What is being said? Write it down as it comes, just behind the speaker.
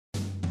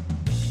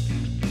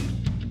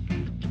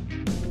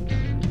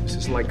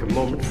is like a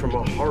moment from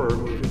a horror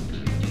movie.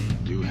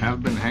 You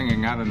have been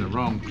hanging out in the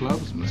wrong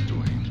clubs, Mr.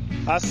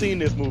 Wayne. I've seen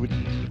this movie.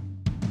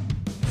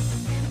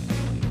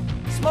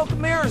 Smoke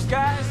and mirrors,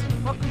 guys.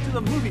 Welcome to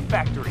the movie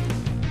factory.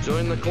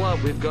 Join the club.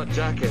 We've got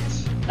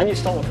jackets. And you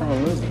stole it from a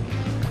movie.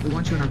 We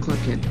want you in our club,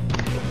 kid.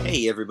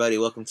 Hey everybody,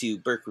 welcome to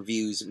Burke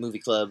Reviews Movie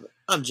Club.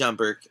 I'm John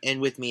Burke, and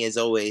with me as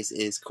always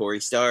is Corey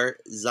Starr,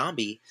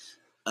 Zombie.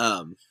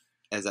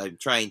 As I'm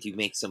trying to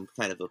make some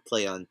kind of a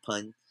play on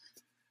pun.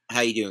 How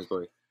you doing,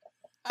 Corey?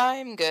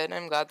 I'm good.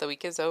 I'm glad the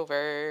week is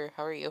over.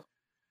 How are you?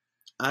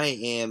 I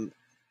am.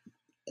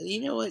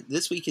 You know what?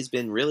 This week has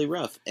been really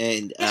rough,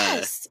 and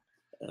Yes.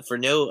 for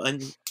no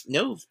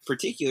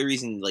particular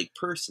reason, like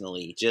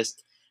personally,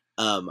 just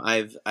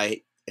I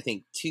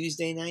think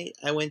Tuesday night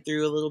I went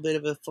through a little bit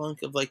of a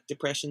funk of like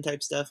depression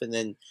type stuff, and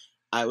then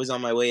I was on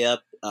my way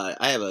up.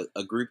 I have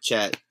a group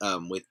chat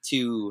with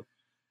two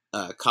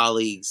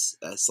colleagues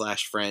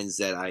 / friends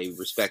that I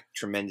respect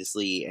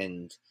tremendously,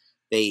 and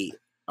they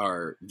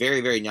are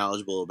very, very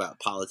knowledgeable about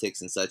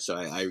politics and such, so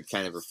I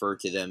kind of refer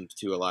to them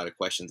to a lot of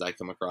questions I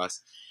come across.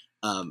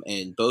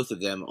 And both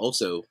of them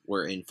also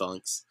were in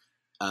funks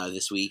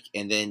this week.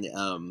 And then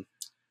a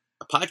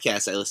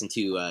podcast I listened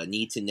to,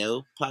 Need to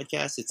Know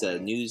podcast. It's a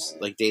news,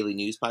 like daily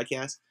news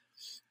podcast.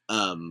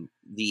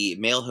 The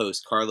male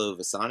host, Carlo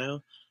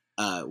Vassano,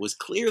 was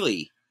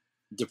clearly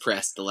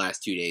depressed the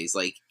last 2 days.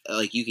 Like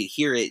you could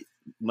hear it,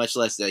 much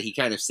less that he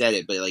kind of said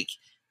it, but like,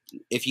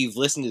 if you've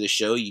listened to the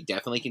show, you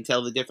definitely can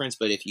tell the difference.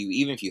 But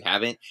even if you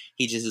haven't,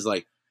 he just is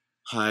like,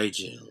 "Hi,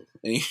 Jill,"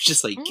 and you're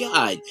just like,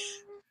 "God,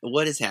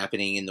 what is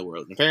happening in the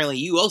world?" And apparently,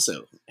 you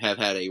also have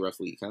had a rough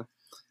week, huh?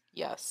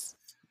 Yes.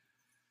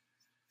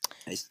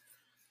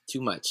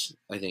 Too much.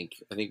 I think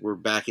we're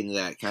back into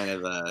that kind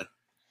of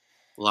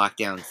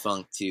lockdown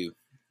funk too.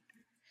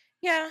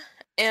 Yeah.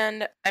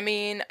 And I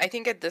mean, I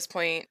think at this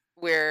point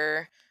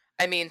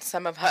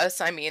some of us,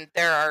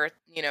 there are,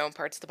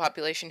 parts of the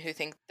population who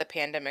think the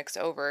pandemic's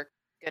over.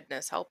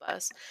 Goodness help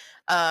us.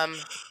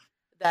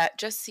 That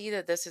just see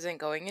that this isn't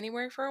going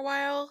anywhere for a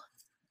while.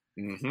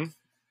 Mm-hmm.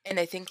 And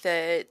I think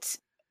that,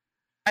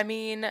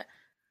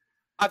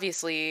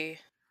 obviously,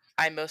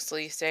 I'm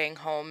mostly staying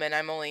home, and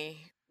I'm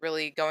only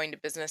really going to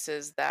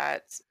businesses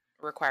that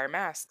require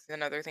masks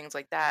and other things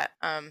like that.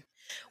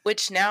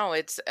 Which now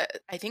I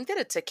think that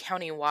it's a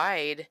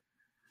county-wide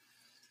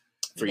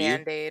For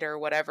mandate or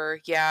whatever.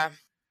 Yeah.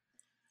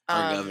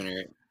 Our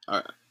governor,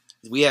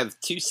 we have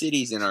 2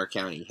 cities in our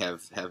county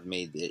have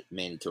made it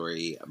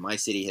mandatory. My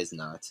city has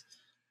not,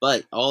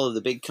 but all of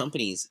the big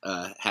companies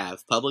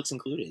have, Publix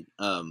included,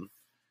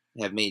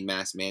 have made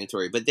masks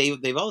mandatory. But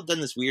they've all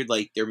done this weird,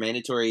 like, they're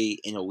mandatory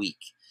in a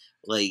week.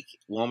 Like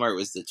Walmart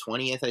was the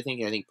 20th, I think,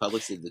 and I think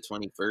Publix did the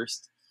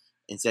 21st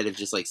instead of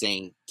just like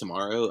saying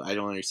tomorrow. I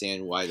don't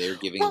understand why they're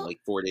giving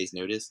like 4 days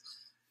notice.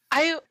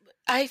 I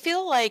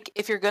feel like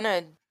if you're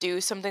gonna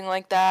do something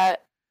like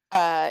that,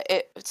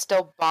 it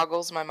still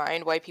boggles my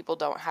mind why people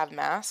don't have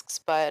masks,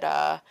 but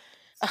a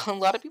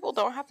lot of people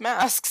don't have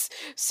masks.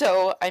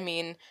 So,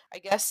 I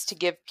guess to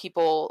give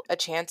people a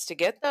chance to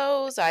get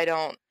those, I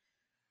don't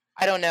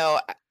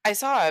know. I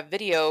saw a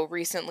video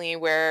recently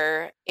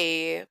where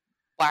a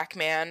black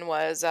man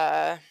was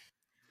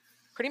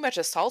pretty much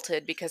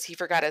assaulted because he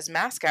forgot his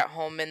mask at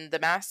home, and the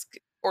mask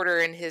order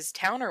in his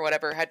town or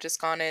whatever had just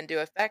gone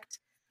into effect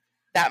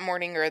that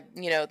morning or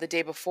the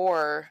day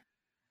before.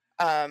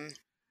 I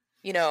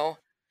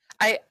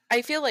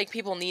feel like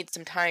people need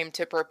some time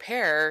to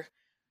prepare.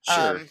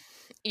 Sure.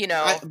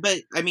 But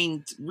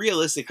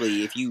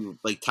realistically, if you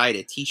like tied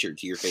a T-shirt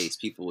to your face,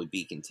 people would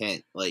be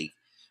content. Like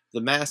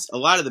the mask, a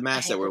lot of the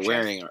masks that we're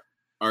wearing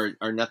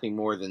are nothing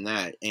more than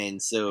that,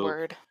 and so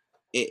Word.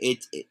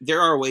 It there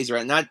are ways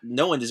around.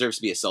 No one deserves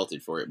to be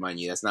assaulted for it, mind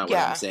you. That's not what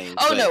I'm saying.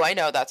 Oh, no, I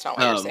know that's not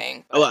what you're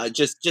saying. But... Oh,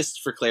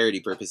 just for clarity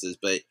purposes,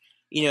 but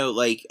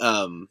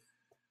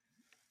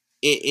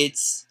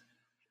it's.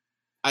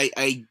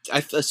 I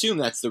assume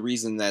that's the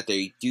reason that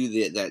they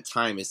do that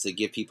time is to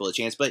give people a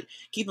chance. But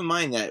keep in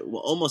mind that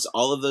almost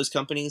all of those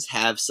companies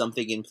have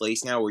something in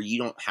place now where you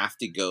don't have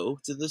to go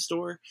to the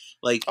store.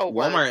 Like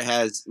Walmart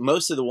has,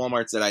 most of the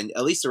Walmarts that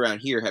at least around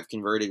here, have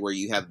converted where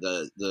you have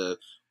the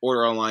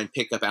order online,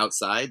 pick up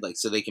outside, like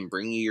so they can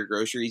bring you your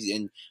groceries.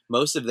 And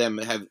most of them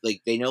have,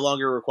 like, they no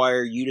longer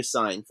require you to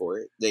sign for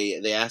it.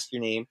 They ask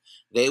your name.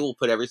 They will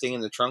put everything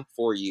in the trunk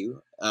for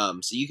you.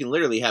 So you can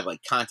literally have like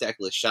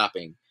contactless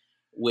shopping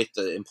with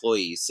the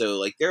employees. So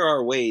like there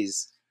are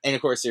ways, and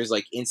of course there's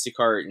like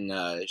Instacart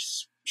and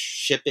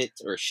Ship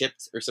It or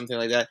Shipped or something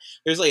like that.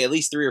 There's like at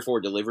least 3 or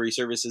 4 delivery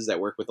services that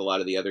work with a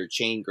lot of the other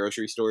chain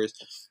grocery stores.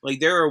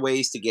 Like there are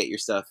ways to get your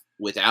stuff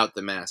without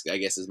the mask, I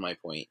guess is my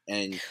point.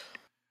 And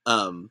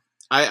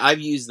I've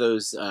used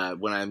those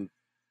when I'm,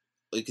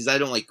 because I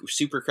don't like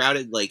super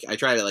crowded. Like I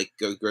try to like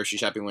go grocery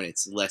shopping when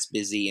it's less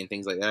busy and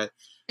things like that.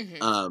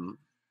 Mm-hmm.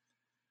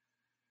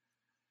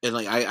 And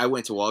like I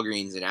went to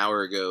Walgreens an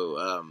hour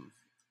ago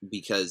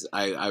because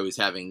I was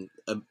having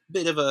a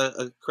bit of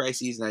a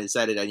crisis, and I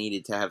decided I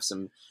needed to have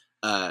some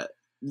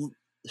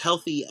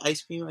healthy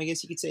ice cream, I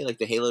guess you could say, like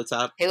the Halo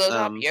Top. Halo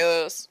Top,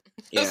 yes.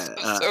 Yeah,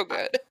 So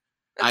good.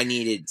 I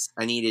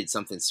needed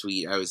something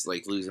sweet. I was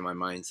like losing my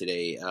mind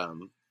today.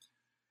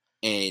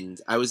 And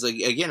I was like,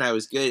 again, I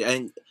was good.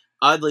 And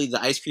oddly,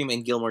 the ice cream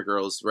and Gilmore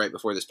Girls right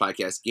before this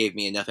podcast gave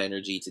me enough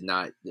energy to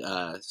not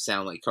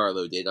sound like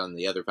Carlo did on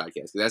the other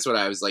podcast. That's what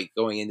I was like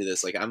going into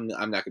this. Like, I'm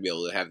not gonna be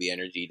able to have the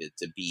energy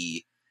to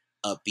be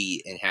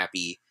upbeat and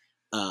happy.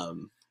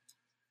 I'm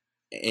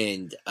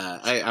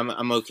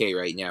okay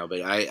right now,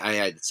 but I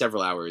had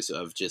several hours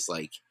of just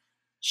like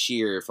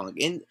sheer funk.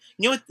 And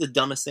you know what the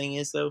dumbest thing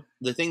is though?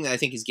 The thing that I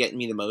think is getting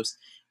me the most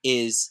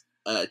is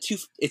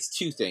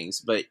two things,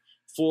 but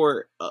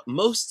for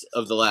most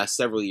of the last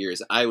several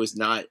years, I was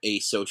not a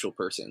social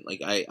person.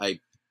 Like I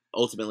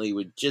ultimately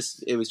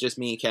it was just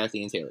me,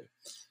 Kathy, and Taylor.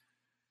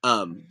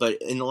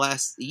 But in the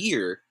last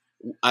year,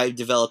 I've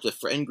developed a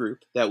friend group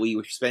that we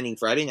were spending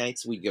Friday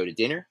nights. We'd go to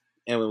dinner,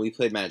 and when we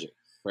played Magic,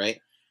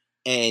 right?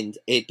 And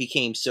it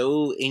became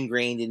so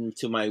ingrained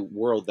into my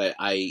world that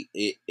I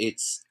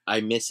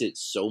miss it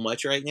so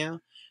much right now.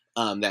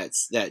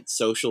 That's that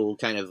social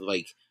kind of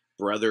like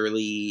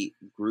brotherly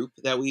group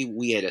that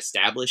we had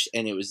established,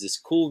 and it was this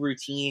cool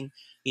routine.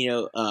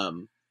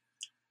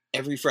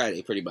 Every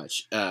Friday, pretty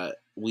much,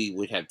 we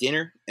would have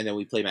dinner, and then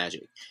we play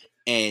Magic.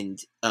 And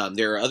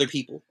there are other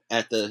people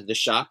at the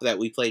shop that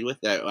we played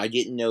with that I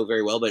didn't know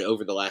very well, but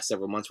over the last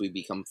several months, we've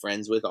become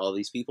friends with all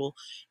these people.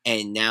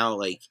 And now,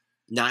 like,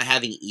 not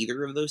having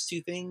either of those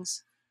two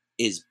things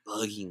is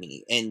bugging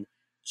me. And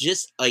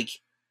just like,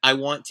 I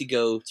want to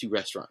go to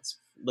restaurants.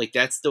 Like,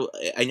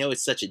 I know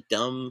it's such a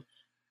dumb,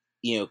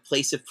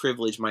 place of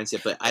privilege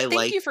mindset, but I Thank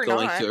like you for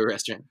going not. to a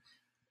restaurant.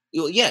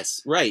 Well,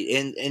 yes, right.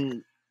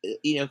 And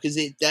because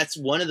that's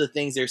one of the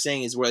things they're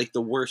saying is we're like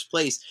the worst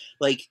place.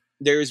 Like,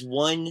 there's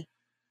one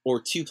or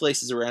two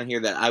places around here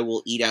that I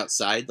will eat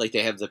outside. Like,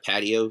 they have the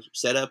patio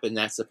set up, and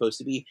that's supposed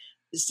to be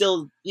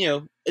still,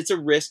 it's a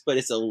risk, but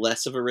it's a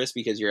less of a risk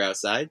because you're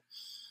outside.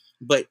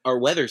 But our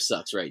weather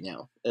sucks right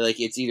now. Like,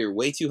 it's either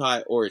way too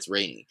hot or it's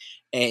raining.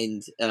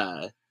 And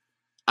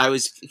I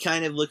was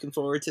kind of looking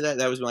forward to that.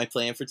 That was my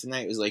plan for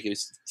tonight.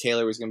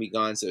 Taylor was going to be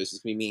gone, so it was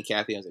just going to be me and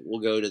Kathy. I was like, we'll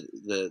go to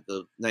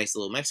the nice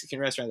little Mexican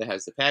restaurant that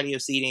has the patio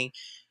seating,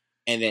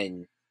 and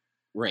then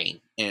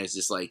rain. And it's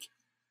just like,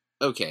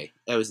 okay,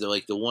 that was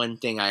the one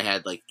thing I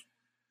had like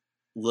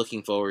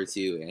looking forward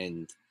to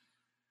and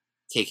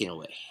taken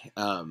away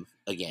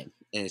again.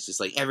 And it's just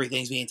like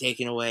everything's being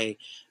taken away,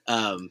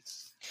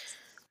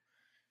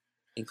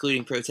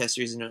 including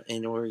protesters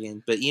in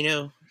Oregon. But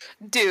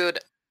Dude.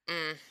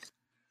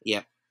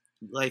 Yeah,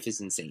 life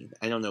is insane.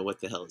 I don't know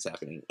what the hell is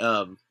happening.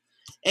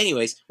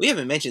 Anyways, we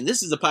haven't mentioned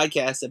this is a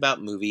podcast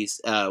about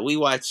movies. We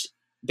watch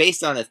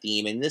based on a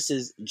theme, and this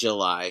is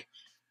July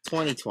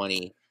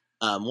 2020.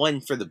 One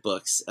for the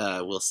books,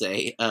 we'll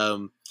say.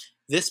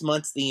 This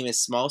month's theme is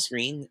small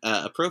screen.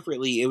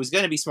 Appropriately, it was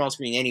going to be small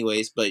screen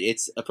anyways, but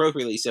it's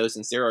appropriately so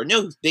since there are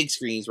no big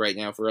screens right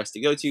now for us to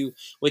go to,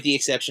 with the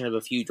exception of a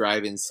few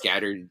drive-ins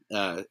scattered,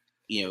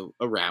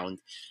 around.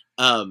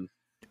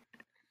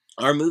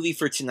 Our movie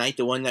for tonight,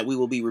 the one that we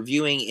will be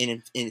reviewing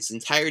in its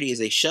entirety,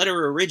 is a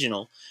Shudder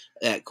original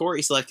that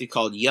Corey selected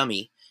called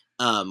Yummy.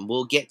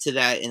 We'll get to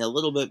that in a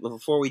little bit, but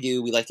before we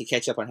do, we like to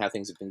catch up on how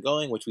things have been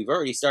going, which we've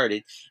already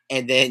started,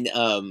 and then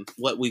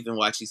what we've been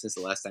watching since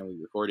the last time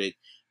we recorded.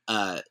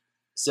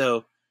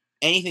 So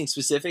anything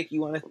specific you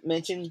want to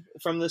mention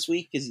from this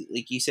week? Because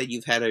like you said,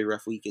 you've had a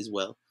rough week as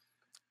well.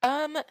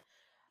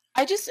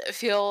 I just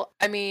feel,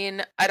 I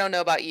don't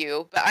know about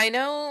you, but I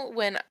know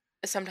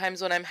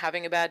sometimes when I'm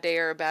having a bad day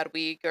or a bad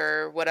week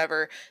or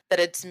whatever,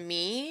 that it's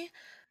me,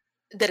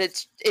 that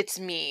it's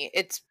me.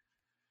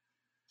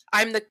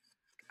 I'm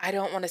I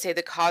don't want to say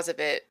the cause of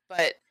it,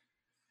 but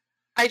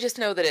I just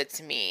know that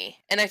it's me.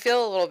 And I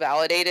feel a little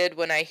validated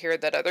when I hear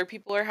that other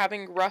people are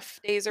having rough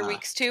days or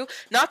weeks too.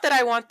 Not that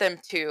I want them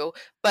to,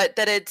 but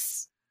that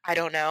I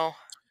don't know.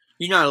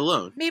 You're not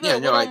alone. Maybe a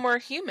little more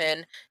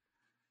human.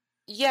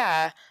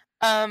 Yeah.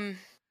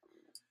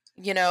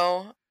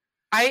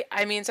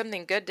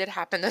 Something good did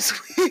happen this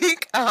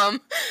week.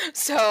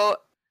 So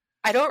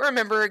I don't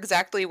remember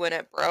exactly when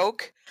it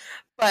broke,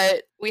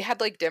 but we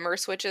had like dimmer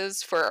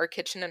switches for our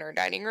kitchen and our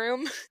dining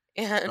room.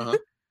 And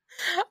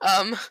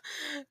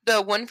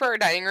the one for our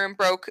dining room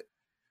broke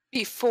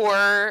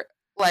before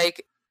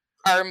like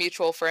our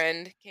mutual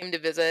friend came to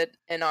visit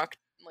in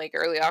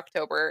early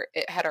October.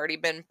 It had already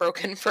been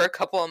broken for a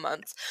couple of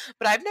months,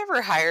 but I've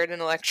never hired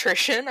an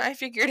electrician. I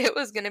figured it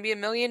was going to be $1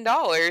 million,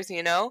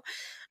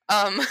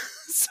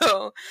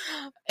 so,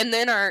 and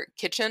then our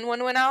kitchen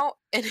one went out,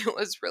 and it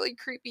was really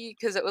creepy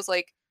because it was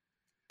like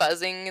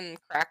buzzing and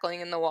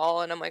crackling in the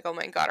wall, and I'm like, oh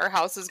my god, our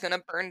house is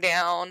gonna burn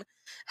down.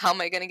 How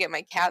am I gonna get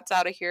my cats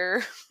out of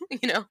here?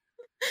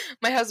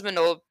 My husband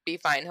will be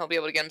fine. He'll be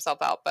able to get himself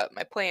out, but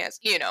my plants,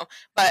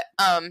 but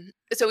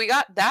so we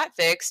got that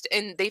fixed,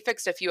 and they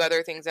fixed a few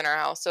other things in our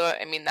house, so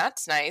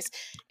that's nice.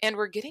 And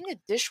we're getting a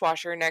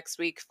dishwasher next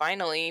week,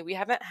 finally. We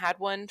haven't had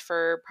one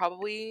for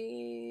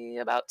probably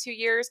about 2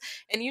 years,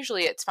 and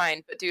usually it's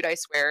fine, but dude, I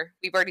swear,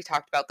 we've already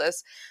talked about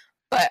this.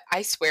 But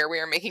I swear we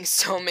are making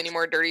so many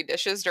more dirty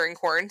dishes during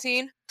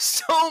quarantine.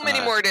 So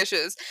many more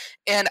dishes.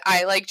 And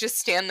I like just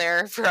stand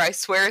there for, I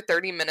swear,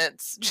 30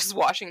 minutes just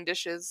washing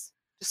dishes.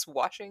 Just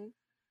washing,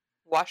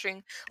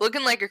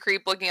 looking like a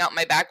creep looking out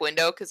my back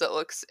window because it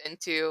looks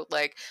into,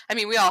 like, I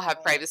mean, we all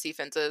have privacy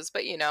fences,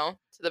 but you know,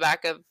 to the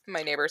back of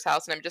my neighbor's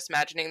house, and I'm just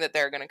imagining that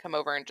they're going to come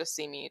over and just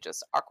see me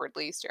just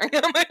awkwardly staring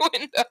out my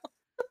window.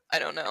 I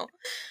don't know.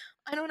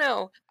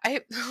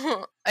 I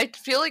I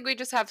feel like we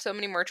just have so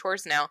many more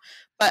chores now.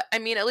 But I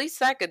mean, at least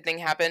that good thing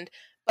happened.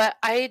 But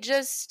I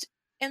just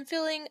am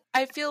feeling,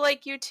 I feel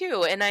like you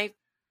too. And like,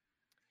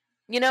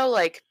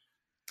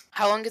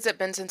 how long has it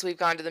been since we've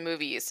gone to the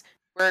movies?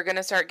 We're going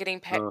to start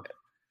getting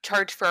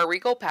charged for our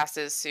Regal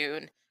passes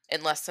soon,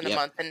 in less than a Yep.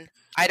 month. And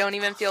I don't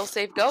even feel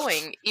safe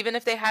going. Even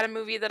if they had a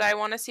movie that I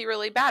want to see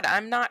really bad,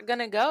 I'm not going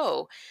to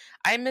go.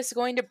 I miss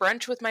going to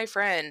brunch with my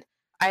friend.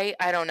 I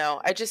don't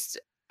know.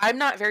 I'm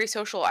not very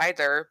social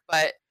either,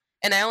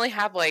 and I only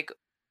have like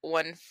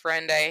one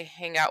friend I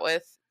hang out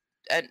with,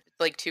 and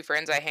like two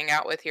friends I hang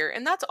out with here,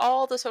 and that's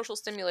all the social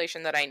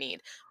stimulation that I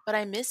need. But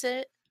I miss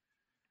it.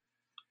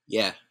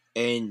 Yeah,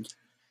 and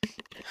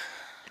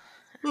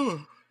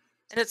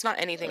And it's not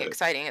anything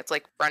exciting. It's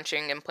like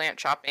brunching and plant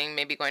shopping,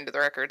 maybe going to the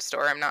record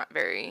store. I'm not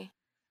very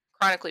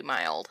chronically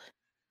mild.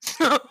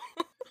 well,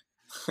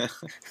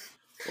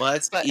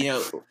 that's But-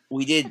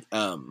 we did.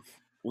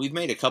 We've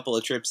made a couple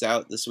of trips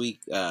out this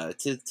week.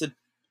 It's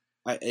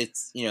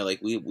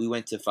like we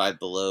went to Five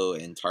Below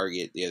and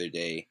Target the other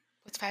day.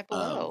 What's Five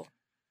Below?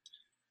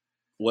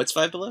 What's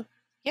Five Below?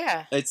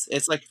 Yeah.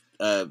 It's like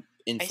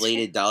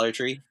inflated Dollar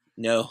Tree.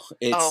 No,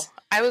 it's.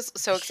 I was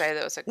so excited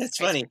that it was like That's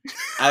funny.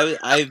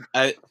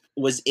 I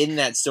was in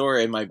that store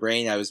in my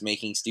brain. I was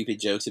making stupid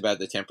jokes about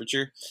the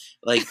temperature.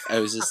 Like I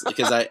was just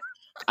because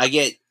I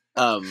get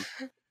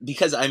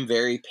because I'm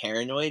very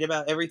paranoid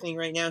about everything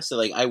right now. So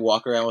like I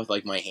walk around with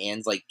like my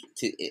hands like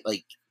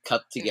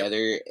cupped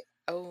together.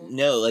 Oh.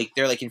 No, like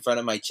they're like in front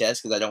of my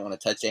chest because I don't want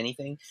to touch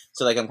anything.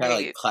 So like I'm kind of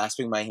Right. like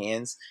clasping my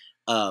hands.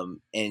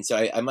 And so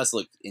I must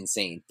look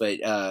insane, but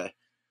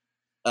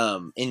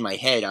in my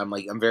head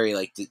I'm very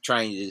like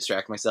trying to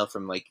distract myself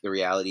from like the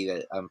reality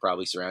that I'm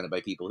probably surrounded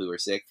by people who are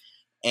sick.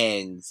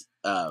 And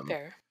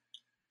Fair.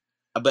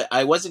 but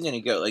I wasn't gonna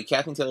go. Like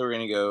Kathy and Taylor were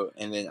gonna go,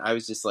 and then I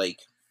was just like,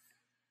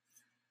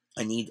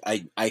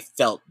 I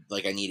felt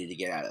like I needed to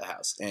get out of the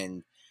house,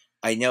 and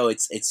I know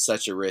it's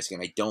such a risk,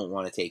 and I don't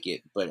want to take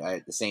it. But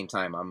at the same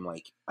time, I'm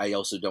like, I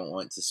also don't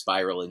want to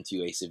spiral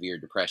into a severe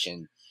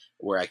depression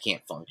where I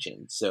can't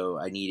function. So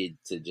I needed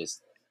to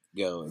just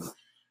go,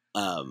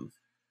 and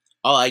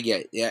all I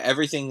get,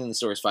 everything in the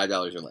store is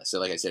 $5 or less. So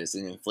like I said, it's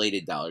an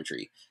inflated Dollar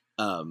Tree.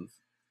 But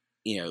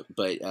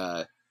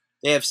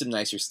they have some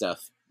nicer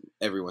stuff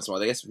every once in a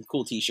while. They got some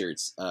cool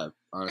T-shirts,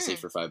 honestly,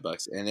 for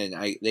 $5. And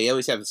then they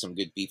always have some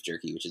good beef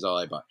jerky, which is all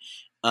I bought.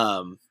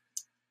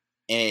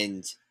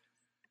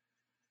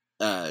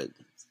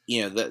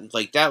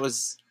 That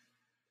was,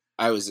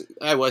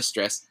 I was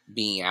stressed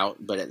being out,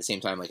 but at the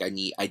same time, like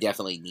I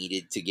definitely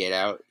needed to get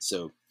out.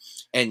 So,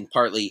 and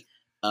partly,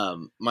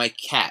 my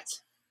cat.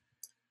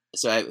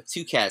 So I have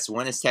two cats.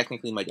 One is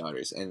technically my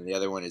daughter's, and the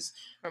other one is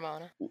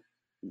Ramona.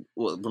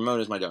 Well,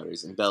 Ramona's my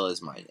daughter's, and Bella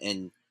is mine.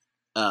 And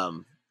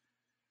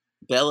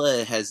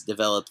Bella has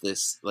developed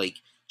this, like,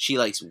 she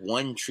likes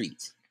one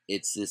treat.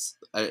 It's this,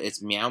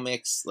 it's Meow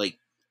Mix, like,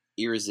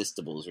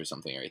 Irresistibles or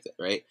something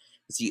right?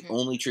 It's the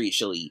only treat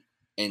she'll eat.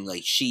 And,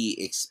 like,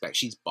 she's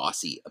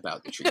bossy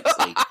about the treats.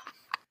 Like,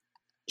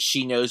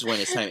 she knows when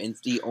it's time. And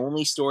the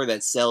only store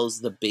that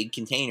sells the big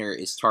container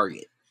is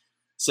Target.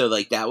 So,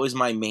 like, that was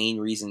my main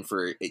reason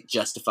for it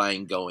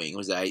justifying going,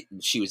 was that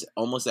she was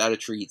almost out of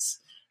treats.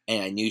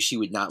 And I knew she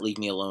would not leave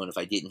me alone if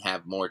I didn't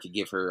have more to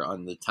give her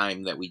on the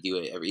time that we do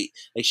it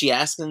like she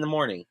asks in the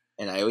morning,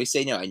 and I always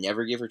say no. I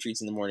never give her treats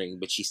in the morning,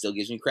 but she still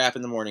gives me crap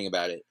in the morning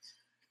about it.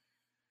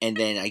 And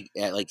then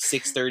at like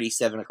 6:30,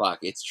 7 o'clock,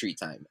 it's treat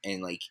time,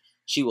 and like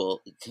she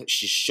will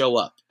show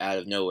up out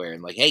of nowhere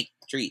and like, hey,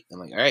 treat. I'm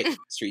like, all right,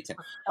 it's treat time.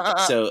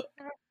 So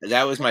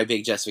that was my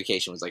big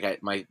justification. Was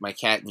like, my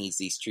cat needs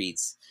these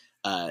treats.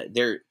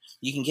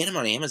 You can get them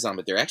on Amazon,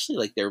 but they're actually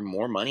like they're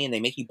more money, and they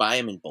make you buy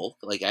them in bulk.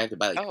 Like I have to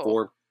buy like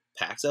 4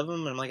 packs of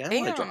them, and I'm like, I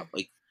don't want to drop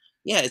like,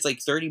 yeah, it's like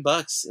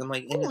 $30. I'm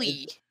like,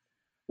 Holy.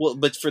 Well,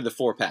 but for the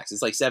 4 packs,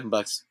 it's like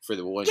 $7 for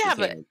the one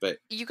container. But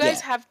you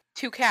guys have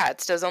 2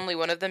 cats. Does only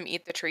one of them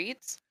eat the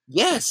treats?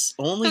 Yes,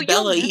 only So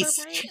Bella you'll eats.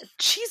 never buy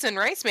cheese and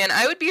rice, man.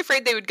 I would be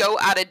afraid they would go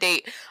out of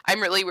date.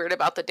 I'm really weird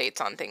about the dates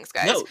on things,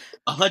 guys. No,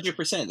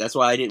 100%. That's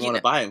why I didn't want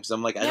to buy them, because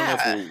I'm like, I Yeah.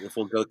 don't know if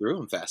we'll go through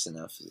them fast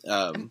enough.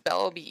 And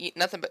Bella will be eating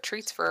nothing but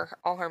treats for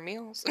all her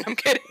meals. I'm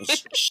kidding.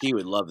 She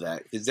would love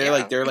that, because they're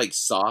Yeah. they're like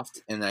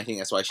soft, and I think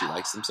that's why she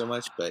likes them so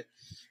much. But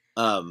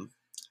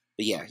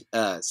yeah.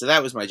 So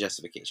that was my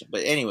justification.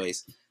 But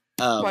anyways,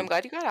 Well, I'm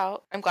glad you got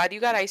out. I'm glad you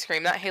got ice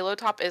cream. That Halo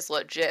Top is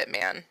legit,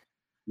 man.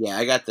 yeah,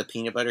 I got the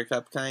peanut butter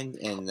cup kind,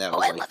 and that Oh,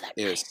 was I like love that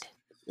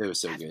it was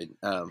so good.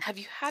 Have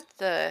you had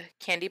the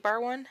candy bar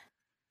one?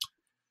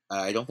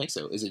 I don't think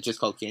so. Is it just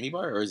called candy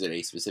bar, or is it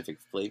a specific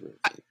flavor?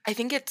 I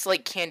think it's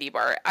like candy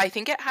bar. I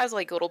think it has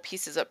like little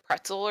pieces of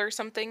pretzel or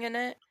something in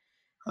it.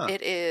 Huh.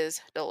 It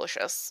is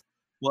delicious.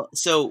 Well,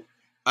 so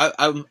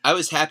I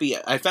was happy.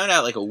 I found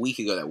out like a week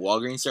ago that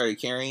Walgreens started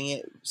carrying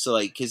it. So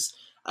like, cause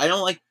I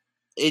don't like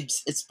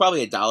it's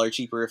probably $1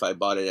 cheaper if I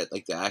bought it at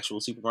like the actual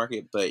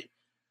supermarket, but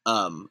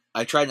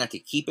I tried not to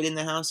keep it in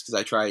the house because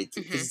I tried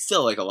because it's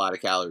still like a lot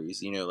of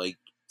calories, you know, like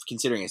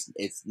considering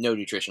it's no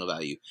nutritional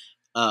value.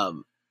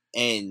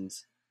 And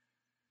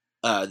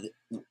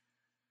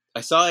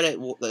I saw it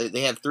at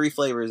they have 3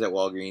 flavors at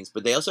Walgreens,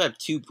 but they also have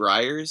 2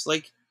 Breyers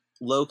like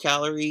low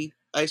calorie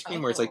ice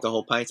cream where it's like the Oh,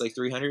 whole pint's like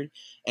 300,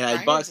 and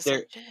I bought Briars is their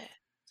legit.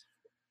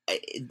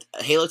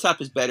 Halo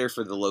Top is better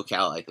for the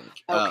locale, I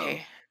think.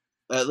 Okay.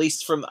 At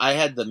least from I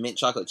had the mint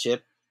chocolate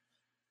chip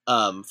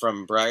from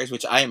Breyers,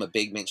 which I am a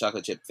big mint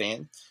chocolate chip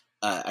fan.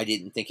 I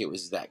didn't think it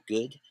was that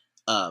good.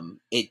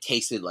 It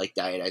tasted like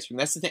diet ice cream.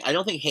 That's the thing. I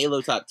don't think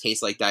Halo Top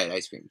tastes like diet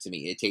ice cream to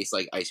me. It tastes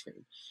like ice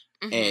cream,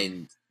 Mm-hmm.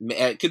 and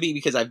it could be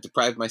because I've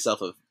deprived myself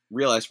of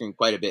real ice cream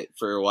quite a bit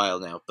for a while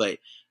now. But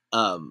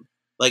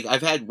like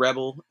I've had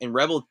Rebel, and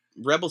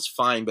Rebel's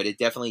fine, but it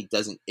definitely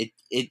doesn't. It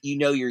you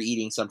know you're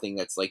eating something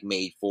that's like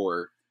made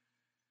for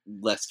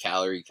less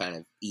calorie kind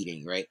of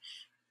eating, right?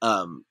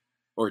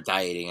 Or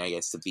dieting, I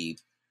guess, to be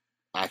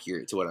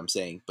accurate to what I'm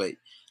saying. But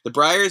the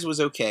Breyers was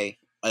okay.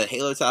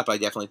 Halo Top, I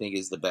definitely think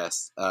is the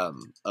best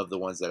of the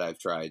ones that I've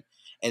tried.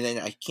 And then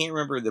I can't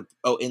remember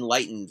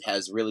Enlightened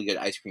has really good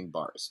ice cream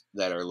bars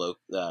that are low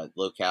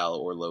cal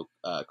or low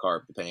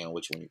carb, depending on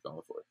which one you're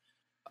going for.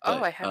 Oh,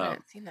 But I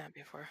haven't seen that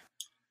before.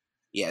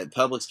 yeah,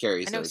 Publix I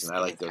carries know those, and I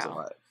Skinny like those a Cow.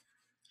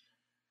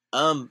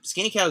 lot.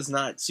 Skinny Cow's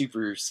not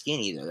super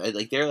skinny though.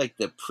 Like they're like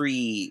the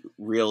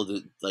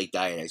pre-real like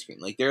diet ice cream.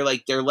 Like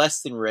they're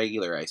less than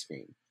regular ice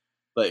cream.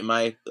 But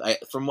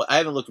from what I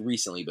haven't looked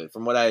recently, but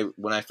from what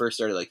when I first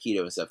started like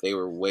keto and stuff, they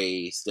were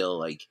way still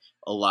like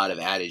a lot of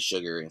added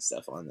sugar and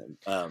stuff on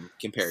them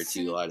compared to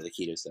a Since lot of the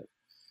keto stuff.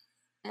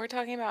 we're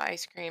talking about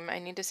ice cream, I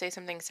need to say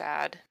something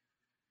sad.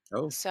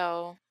 Oh,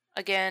 So,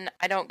 again,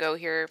 I don't go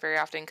here very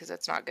often because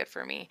it's not good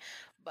for me,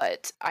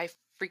 but I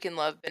freaking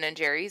love Ben and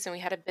Jerry's, and we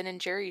had a Ben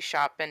and Jerry's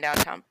shop in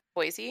downtown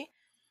Boise,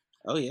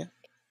 oh yeah,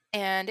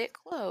 and it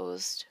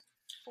closed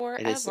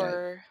it is sad.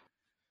 forever.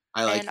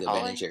 I like And the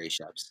Ben and Jerry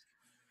shops.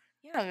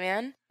 yeah,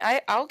 man,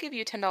 I'll give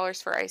you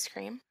 $10 for ice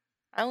cream.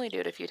 I only do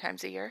it a few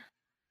times a year.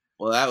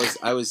 Well,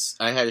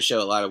 I had to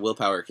show a lot of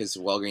willpower because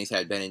Walgreens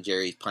had Ben and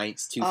Jerry's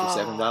pints 2 for Oh,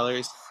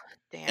 $7.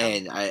 damn.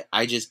 And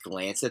I just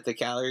glanced at the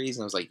calories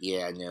and I was like,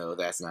 yeah, no,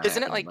 that's not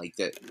Isn't it happening. like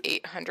Like that,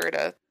 800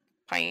 a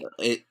pint?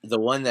 the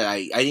one that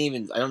I didn't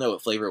even I don't know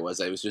what flavor it was.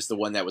 It was just the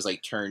one that was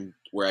like turned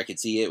where I could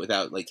see it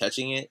without like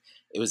touching it.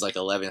 It was like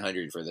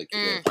 1100 for the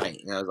Mm,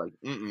 pint, and I was like,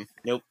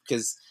 nope,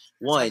 because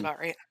that sounds one, about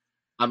right.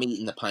 I'm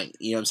eating the pint.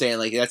 You know what I'm saying?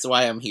 Like that's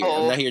why I'm here.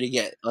 I'm Oh, not here to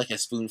get like a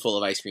spoonful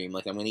of ice cream.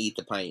 Like I'm gonna eat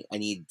the pint. It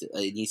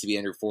needs to be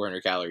under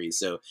 400 calories.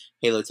 So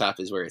Halo Top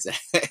is where it's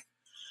at.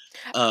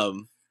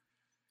 um,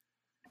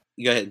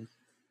 go ahead.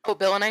 oh,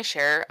 Bill and I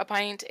share a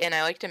pint, and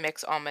I like to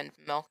mix almond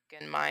milk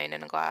in mine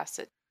in a glass.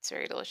 It's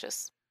very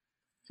delicious.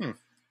 Hmm.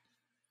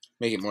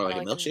 Make it It's more kind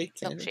like of a like a milkshake,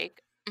 kind of. milkshake.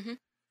 Hmm.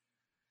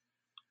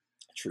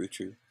 True,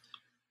 true.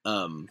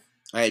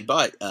 I had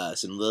bought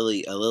some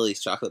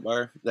Lily's chocolate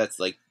bar. That's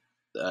like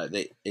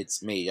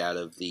it's made out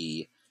of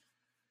the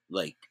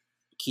like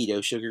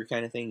keto sugar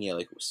kind of thing. You know,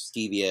 like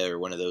stevia or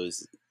one of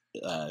those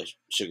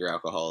sugar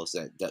alcohols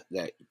that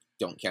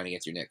don't count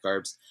against your net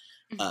carbs.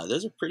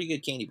 Those are pretty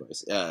good candy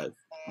bars. Oh,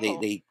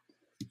 They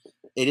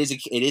it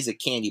is a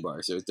candy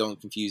bar, so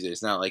don't confuse it.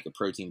 It's not like a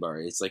protein bar.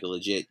 It's like a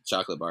legit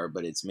chocolate bar,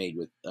 but it's made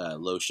with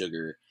low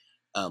sugar.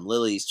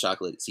 Lily's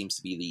chocolate seems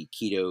to be the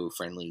keto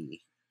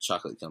friendly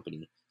chocolate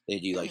company. They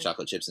do like mm.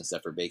 chocolate chips and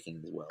stuff for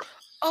baking as well.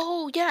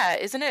 Oh yeah,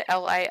 isn't it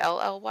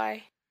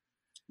Lilly?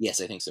 Yes,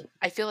 I think so.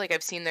 I feel like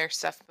I've seen their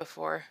stuff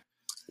before.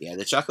 Yeah,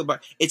 the chocolate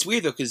bar. It's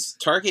weird though because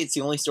Target's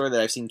the only store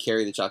that I've seen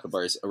carry the chocolate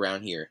bars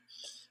around here.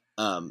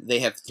 They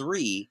have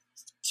 3.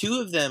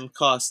 2 of them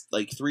cost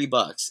like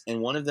 $3,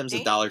 and one of them's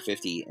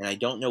 $1.50, and I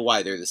don't know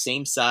why. They're the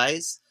same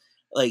size.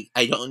 Like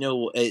I don't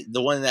know.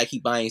 The one that I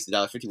keep buying is the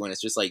 $1.50 one.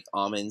 It's just like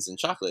almonds and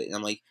chocolate, and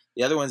I'm like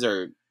the other ones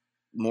are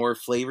more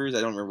flavors. I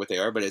don't remember what they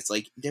are, but it's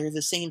like they're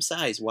the same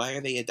size. Why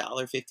are they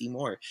 $1.50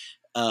 more?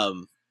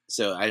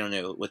 So I don't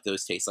know what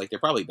those taste like. They're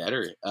probably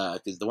better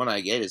because the one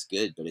I get is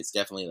good, but it's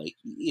definitely like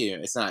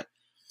it's not.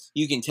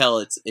 You can tell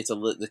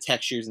the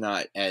texture's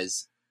not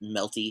as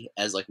melty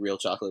as like real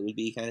chocolate would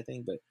be, kind of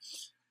thing, but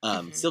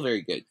Hmm. still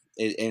very good.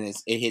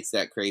 It hits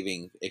that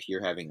craving if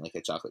you're having like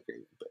a chocolate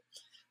craving. But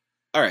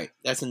all right,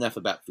 that's enough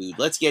about food.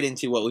 Let's get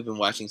into what we've been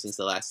watching since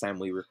the last time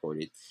we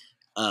recorded.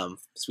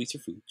 Sweets or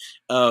food?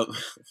 Um,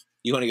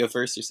 you want to go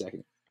first or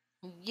second?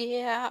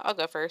 Yeah, I'll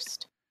go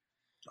first.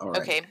 Alrighty.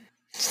 Okay.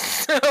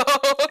 So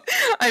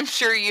I'm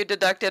sure you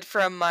deducted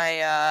from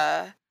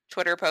my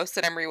Twitter post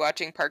that I'm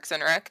rewatching Parks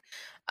and Rec.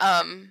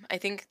 I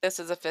think this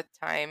is a 5th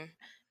time,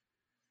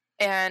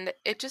 and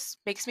it just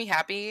makes me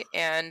happy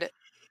and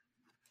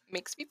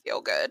makes me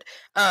feel good.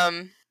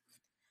 Um,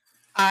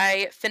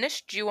 I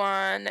finished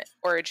Ju-on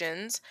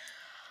Origins.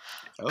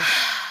 Oh,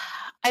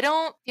 I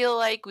don't feel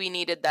like we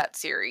needed that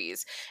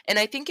series. And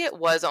I think it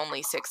was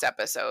only 6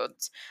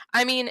 episodes.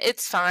 I mean,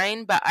 it's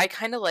fine, but I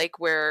kind of like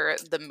where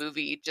the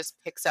movie just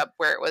picks up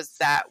where it was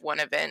that one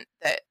event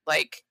that,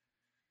 like,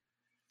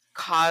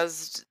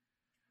 caused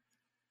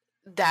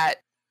that,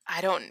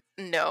 I don't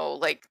know,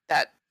 like,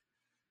 that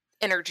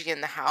energy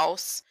in the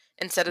house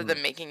instead of mm.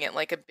 them making it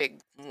like a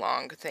big,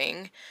 long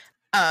thing.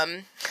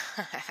 Um,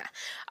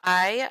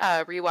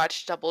 I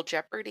rewatched Double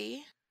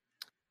Jeopardy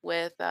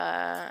with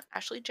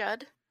Ashley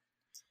Judd.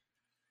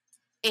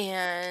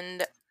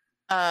 And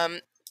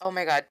oh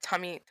my god,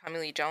 Tommy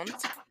Lee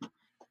Jones.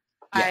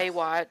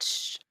 Yeah.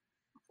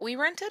 We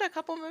rented a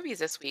couple movies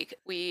this week.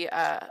 We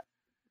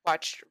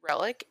watched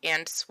Relic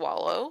and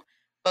Swallow,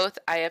 both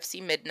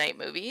IFC Midnight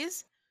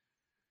movies.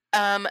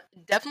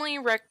 Definitely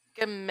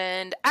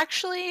recommend.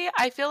 Actually,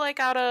 I feel like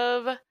out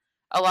of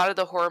a lot of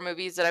the horror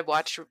movies that I've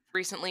watched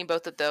recently,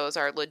 both of those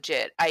are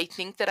legit. I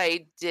think that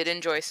I did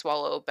enjoy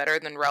Swallow better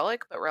than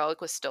Relic, but Relic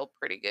was still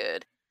pretty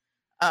good.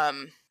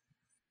 Um,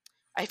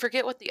 I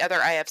forget what the other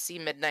IFC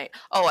Midnight.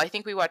 Oh, I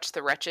think we watched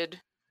The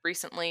Wretched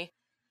recently.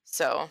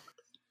 So,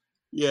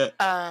 Yeah.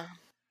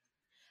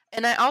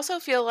 and I also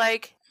feel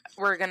like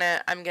I'm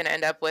gonna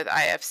end up with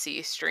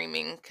IFC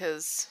streaming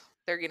because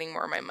they're getting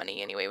more of my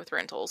money anyway with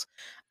rentals.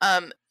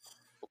 Um,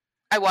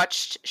 I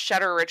watched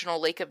Shutter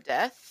Original Lake of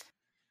Death,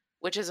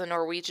 which is a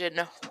Norwegian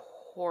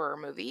horror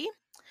movie.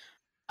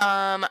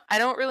 I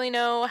don't really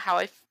know how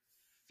I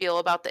feel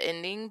about the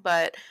ending,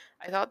 but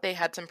I thought they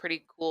had some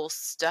pretty cool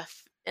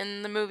stuff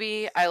in the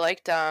movie. I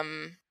liked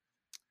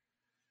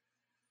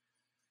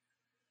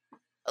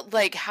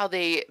like how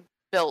they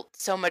built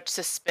so much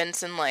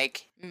suspense and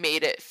like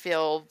made it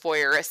feel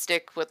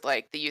voyeuristic with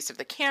like the use of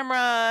the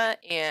camera,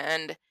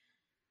 and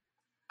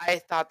I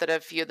thought that a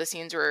few of the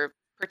scenes were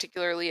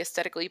particularly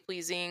aesthetically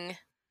pleasing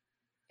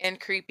and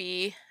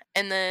creepy.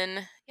 And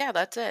then yeah,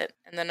 that's it.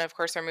 And then of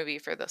course our movie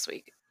for this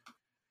week.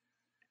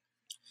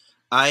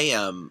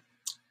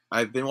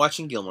 I've been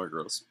watching Gilmore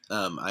Girls.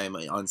 I am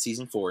on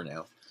season 4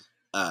 now.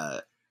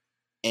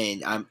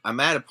 And I'm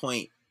at a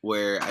point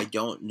where I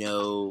don't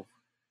know,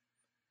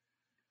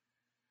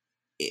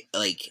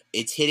 like,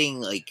 it's hitting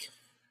like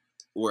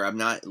where I'm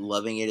not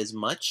loving it as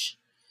much,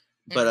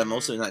 but I'm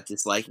also not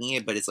disliking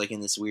it. But it's like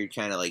in this weird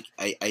kind of like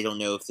I don't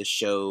know if the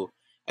show.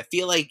 I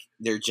feel like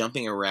they're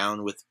jumping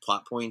around with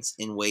plot points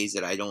in ways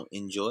that I don't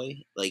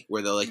enjoy, like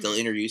where they'll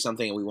introduce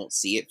something and we won't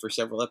see it for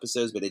several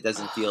episodes, but it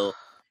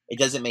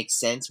doesn't make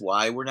sense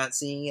why we're not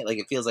seeing it. Like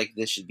it feels like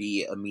this should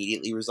be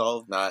immediately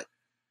resolved, not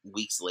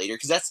weeks later,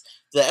 because that's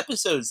the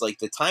episodes, like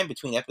the time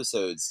between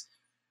episodes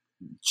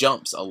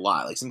jumps a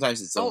lot. Like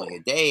sometimes it's only a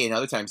day, and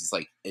other times it's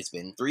like it's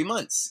been 3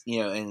 months,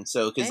 and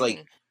so because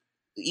like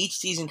each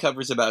season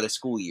covers about a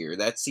school year.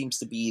 That seems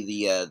to be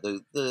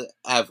the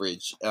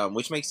average,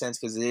 which makes sense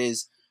because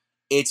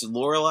it's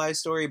Lorelai's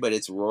story, but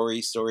it's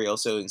Rory's story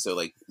also, and so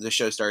like the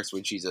show starts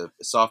when she's a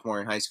sophomore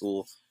in high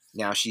school.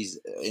 Now she's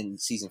in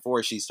season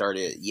 4. She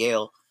started at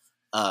Yale,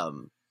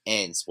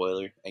 and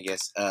spoiler, I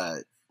guess,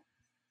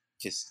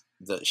 just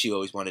she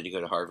always wanted to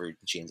go to Harvard,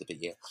 and she ends up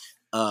at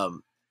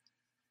Yale.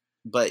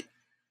 But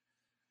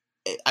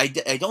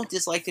I don't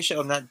dislike the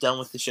show. I'm not done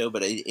with the show,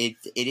 but it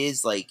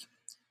is like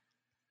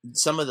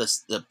some of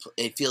the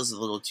it feels a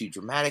little too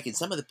dramatic, and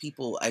some of the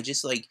people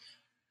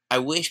I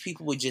wish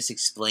people would just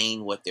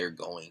explain what they're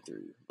going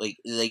through. Like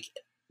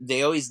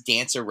they always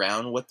dance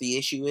around what the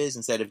issue is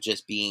instead of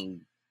just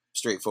being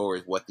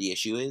straightforward what the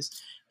issue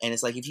is. And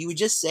it's like if you would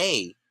just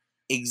say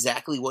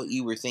exactly what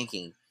you were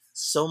thinking,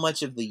 so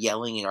much of the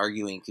yelling and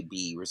arguing could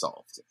be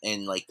resolved.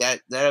 And like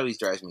that always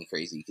drives me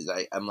crazy because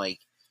I'm like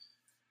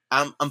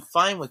I'm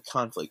fine with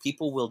conflict.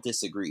 People will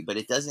disagree, but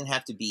it doesn't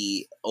have to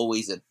be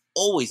always a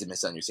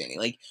misunderstanding.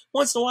 Like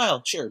once in a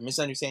while, sure,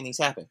 misunderstandings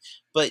happen,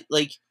 but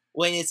like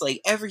when it's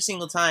like every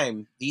single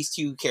time these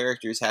two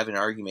characters have an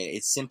argument,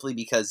 it's simply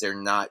because they're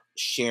not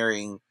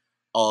sharing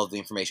all of the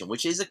information,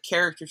 which is a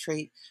character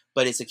trait,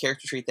 but it's a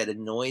character trait that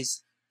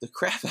annoys the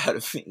crap out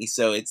of me.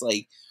 So it's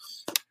like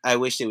I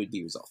wish it would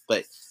be resolved.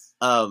 But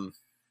I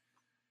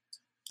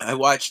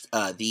watched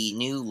the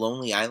new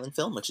Lonely Island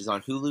film, which is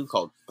on Hulu,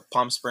 called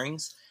Palm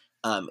Springs.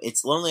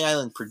 It's Lonely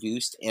Island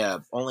produced.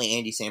 Only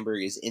Andy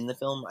Samberg is in the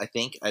film, I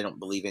think. I don't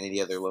believe any of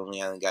the other Lonely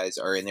Island guys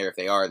are in there. If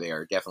they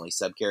are definitely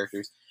sub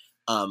characters.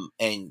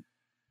 And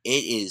it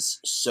is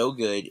so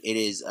good. It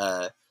is.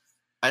 I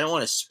don't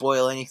want to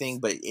spoil anything,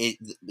 but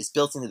it's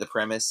built into the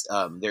premise.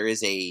 There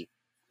is a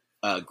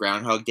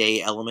Groundhog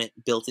Day element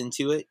built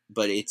into it,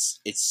 but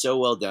it's so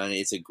well done.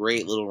 It's a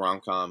great little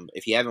rom-com.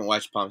 If you haven't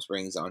watched Palm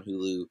Springs on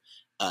Hulu,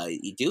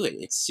 you do it.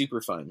 It's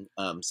super fun.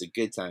 It's a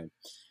good time.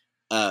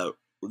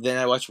 Then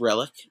I watched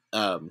Relic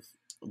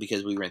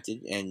because we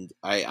rented, and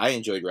I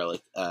enjoyed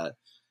Relic.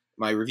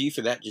 My review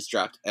for that just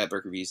dropped at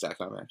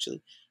BurkeReviews.com,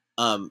 actually.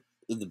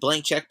 The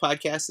Blank Check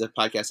podcast, the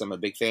podcast I'm a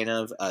big fan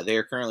of, they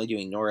are currently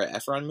doing Nora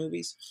Ephron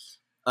movies,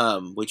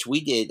 which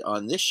we did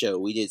on this show.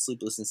 We did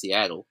Sleepless in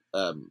Seattle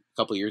a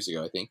couple years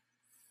ago, I think.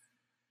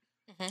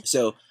 Mm-hmm.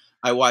 So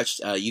I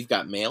watched You've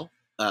Got Mail,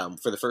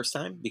 for the first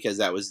time because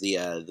that was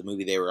the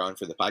movie they were on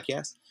for the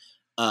podcast,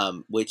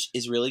 which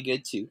is really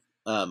good too.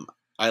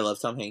 I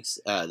love Tom Hanks.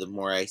 The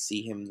more I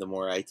see him, the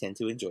more I tend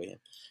to enjoy him.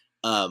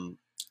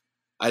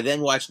 I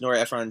then watched Nora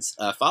Ephron's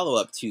follow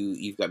up to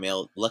You've Got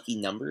Mail, Lucky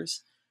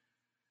Numbers.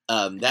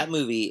 That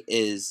movie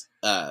is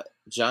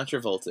John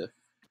Travolta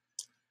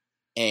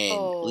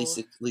and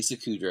Lisa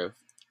Kudrow,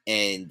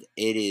 and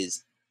it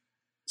is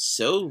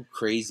so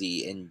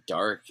crazy and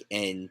dark.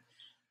 And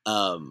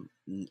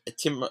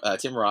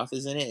Tim Roth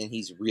is in it, and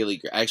he's really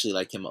great. I actually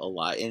liked him a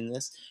lot in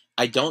this.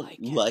 I don't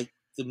like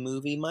the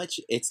movie much.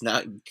 It's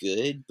not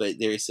good, but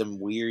there's some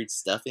weird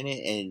stuff in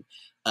it, and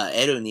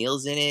Ed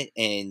O'Neill's in it,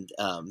 and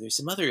there's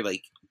some other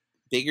like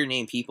bigger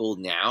name people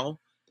now.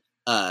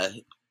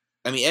 I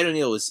mean, Ed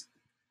O'Neill was,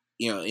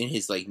 in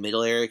his like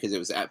middle era because it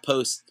was at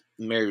post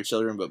Married with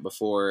Children, but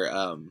before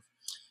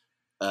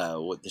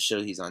what the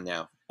show he's on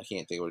now. I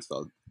can't think of what it's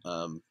called.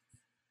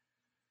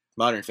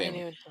 Modern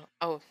Family.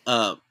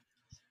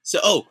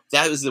 So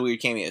that was the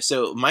weird cameo.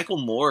 So Michael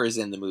Moore is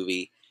in the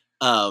movie.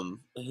 Who,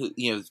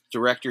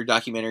 director,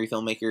 documentary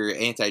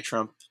filmmaker,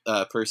 anti-Trump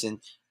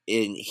person,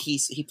 and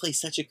he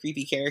plays such a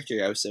creepy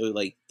character. I was so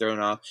like thrown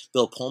off.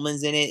 Bill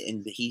Pullman's in it,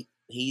 and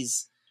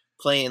he's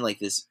playing like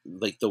this,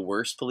 like the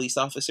worst police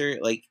officer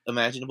like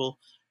imaginable.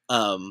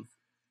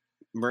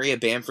 Maria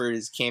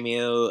Bamford's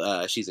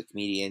cameo. She's a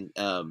comedian.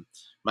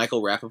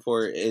 Michael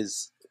Rappaport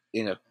is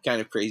in a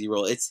kind of crazy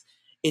role. It's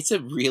a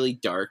really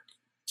dark,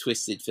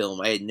 twisted film.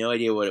 I had no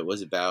idea what it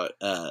was about,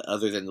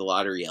 other than the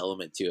lottery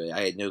element to it.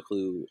 I had no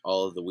clue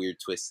all of the weird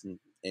twists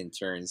and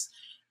turns.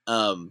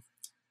 Then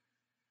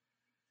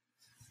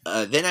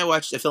I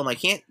watched a film I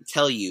can't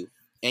tell you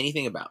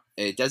anything about.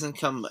 It doesn't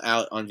come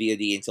out on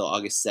VOD until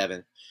August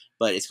 7th,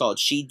 but it's called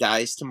She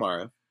Dies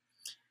Tomorrow.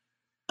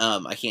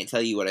 I can't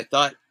tell you what I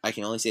thought. I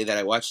can only say that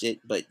I watched it,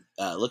 but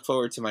look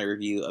forward to my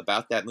review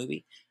about that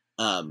movie.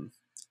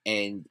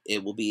 And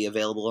it will be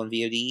available on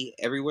VOD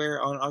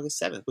everywhere on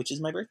August 7th, which is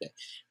my birthday.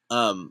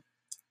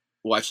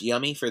 Watched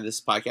Yummy for this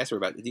podcast we're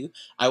about to do.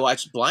 I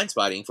watched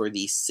Blindspotting for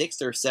the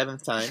 6th or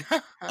 7th time.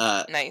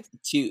 Nice.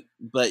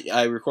 But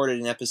I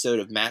recorded an episode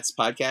of Matt's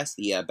podcast,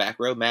 the Back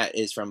Row. Matt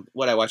is from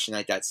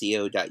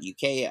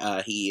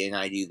whatIwatchtonight.co.uk. He and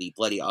I do the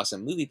Bloody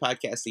Awesome Movie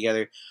podcast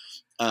together,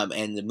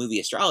 and the Movie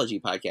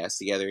Astrology podcast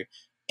together.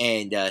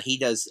 And he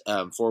does,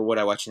 for What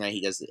I Watch Tonight,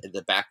 he does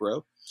the Back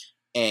Row.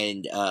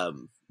 And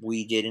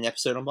we did an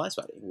episode on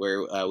Blindspotting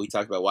where we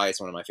talked about why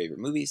it's one of my favorite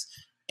movies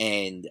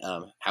and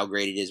how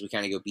great it is. We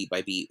kind of go beat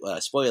by beat,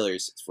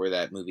 spoilers for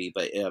that movie,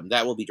 but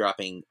that will be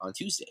dropping on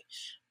Tuesday.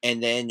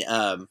 And then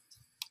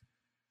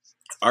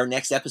our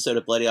next episode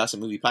of Bloody Awesome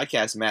Movie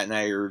Podcast, Matt and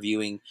I are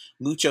reviewing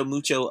Mucho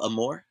Mucho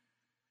Amor.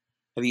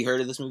 Have you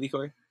heard of this movie,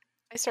 Corey?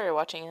 I started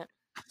watching it.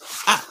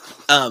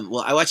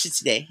 Well, I watched it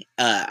today.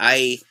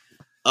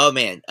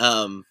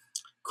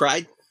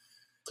 Cried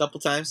a couple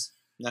times,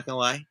 not gonna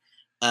lie.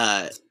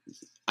 But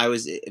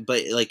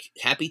like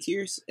happy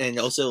tears, and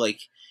also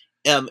like,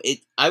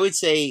 I would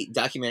say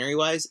documentary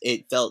wise,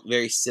 it felt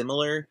very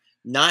similar,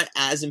 not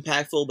as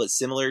impactful, but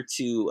similar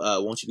to,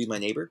 Won't You Be My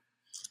Neighbor?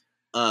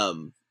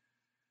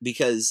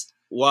 Because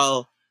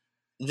while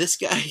this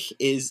guy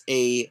is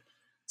a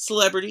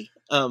celebrity,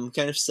 kind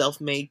of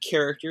self-made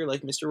character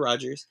like Mr.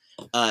 Rogers,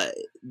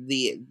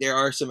 there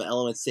are some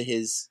elements to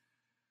his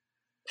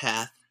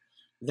path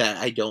that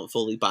I don't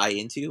fully buy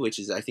into, which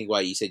is, I think,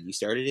 why you said you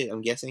started it,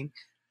 I'm guessing.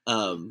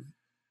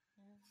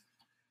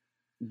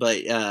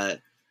 But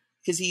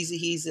because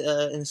he's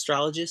an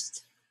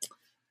astrologist,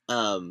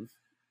 and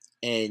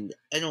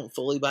I don't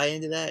fully buy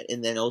into that.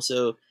 And then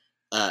also,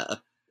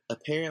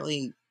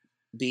 apparently,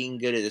 being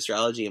good at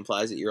astrology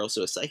implies that you're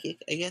also a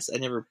psychic. I guess I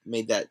never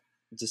made that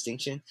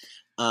distinction.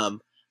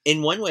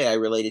 In one way, I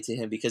related to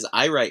him because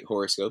I write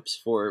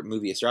horoscopes for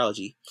Movie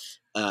Astrology.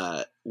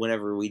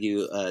 Whenever we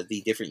do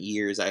the different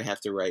years, I have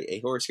to write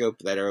a horoscope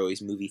that are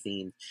always movie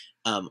themed.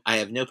 I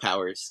have no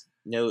powers.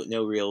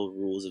 No real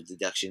rules of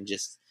deduction,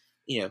 just,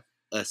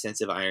 a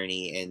sense of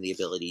irony and the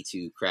ability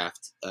to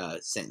craft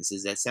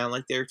sentences that sound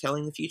like they're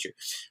telling the future.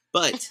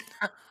 But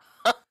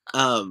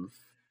I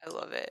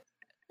love it.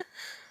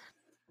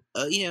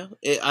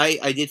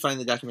 I did find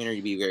the documentary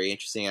to be very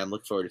interesting. I'm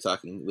looking forward to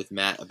talking with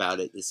Matt about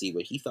it to see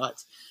what he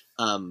thought.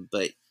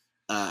 But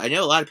I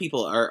know a lot of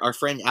people, our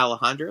friend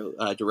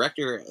Alejandro,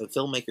 director,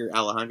 filmmaker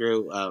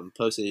Alejandro,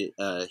 posted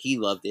it. He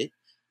loved it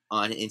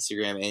on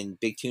Instagram, and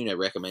Big Tuna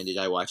recommended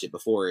I watch it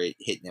before it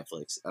hit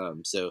Netflix.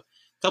 So a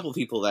couple of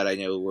people that I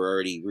know were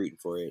already rooting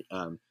for it.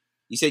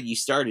 You said you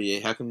started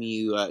it. How come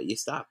you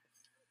stopped?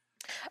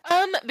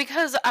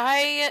 Because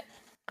I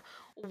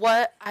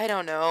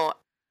don't know.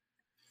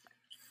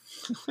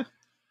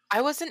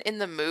 I wasn't in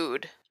the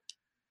mood,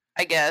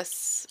 I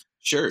guess,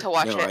 Sure. to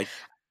watch it.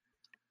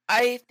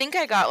 I think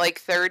I got like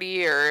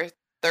 30 or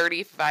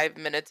 35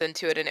 minutes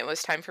into it, and it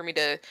was time for me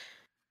to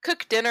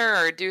cook dinner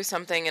or do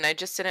something, and I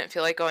just didn't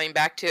feel like going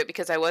back to it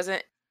because I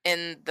wasn't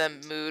in the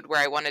mood where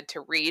I wanted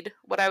to read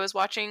what I was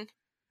watching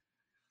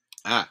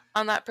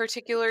on that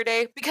particular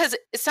day. Because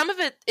some of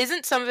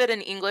it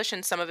in English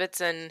and some of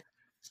it's in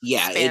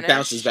Yeah, it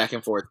bounces back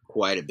and forth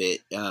quite a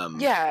bit.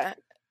 Yeah.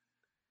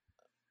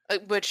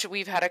 Which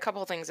we've had a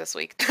couple things this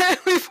week that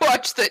we've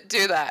watched that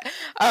do that.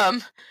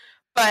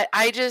 But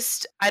I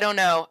don't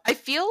know. I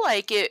feel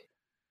like it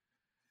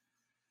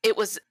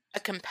was a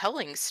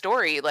compelling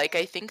story. Like,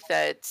 I think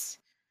that,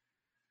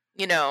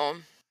 you know,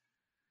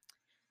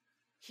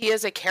 he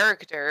is a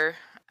character.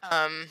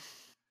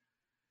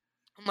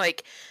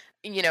 Like,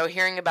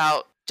 hearing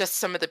about just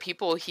some of the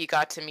people he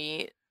got to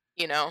meet,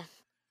 I'll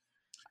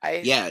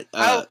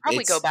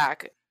probably go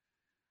back.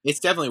 It's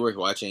definitely worth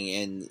watching,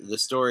 and the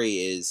story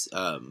is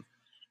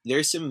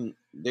there's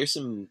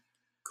some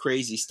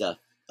crazy stuff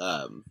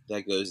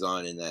that goes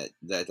on in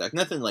that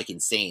nothing like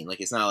insane. Like,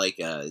 it's not like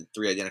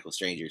Three Identical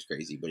Strangers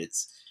crazy, but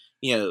it's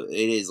it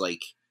is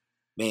like,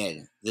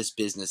 man, this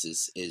business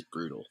is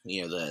brutal.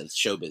 The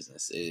show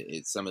business.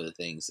 It's some of the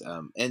things,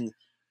 and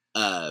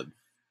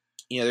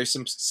there's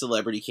some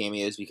celebrity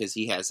cameos because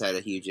he has had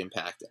a huge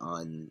impact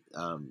on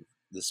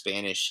the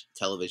Spanish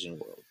television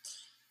world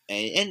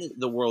and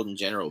the world in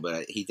general.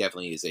 But he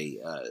definitely is a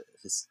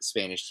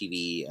Spanish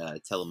TV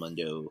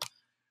Telemundo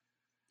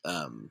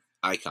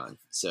icon.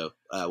 So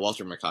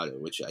Walter Mercado,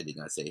 which I did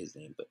not say his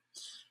name, but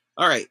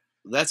all right,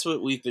 that's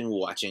what we've been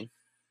watching.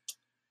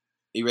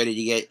 Are you ready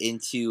to get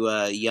into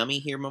Yummy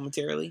here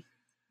momentarily?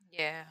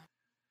 Yeah.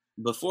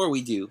 Before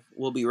we do,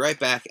 we'll be right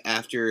back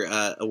after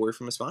a word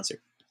from a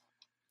sponsor.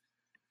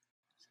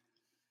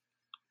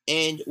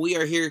 And we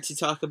are here to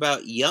talk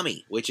about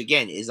Yummy, which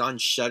again is on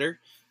Shudder.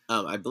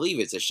 I believe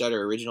it's a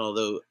Shudder original,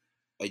 although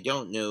I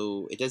don't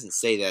know. It doesn't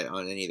say that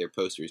on any of their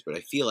posters, but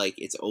I feel like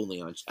it's only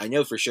on. I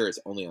know for sure it's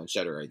only on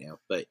Shudder right now.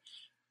 But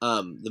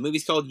the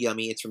movie's called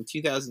Yummy. It's from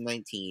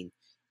 2019.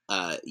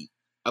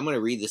 I'm going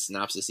to read the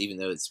synopsis, even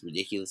though it's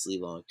ridiculously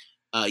long.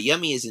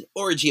 Yummy is an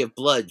orgy of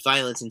blood,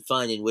 violence, and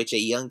fun in which a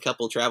young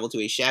couple travel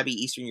to a shabby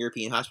Eastern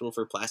European hospital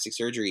for plastic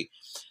surgery.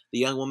 The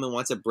young woman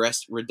wants a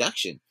breast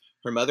reduction.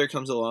 Her mother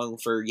comes along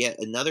for yet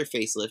another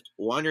facelift.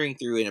 Wandering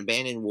through an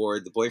abandoned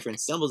ward, the boyfriend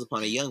stumbles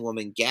upon a young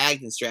woman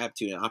gagged and strapped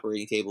to an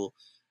operating table.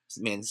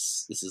 Man,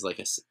 this is like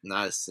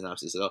not a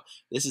synopsis at all.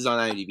 This is on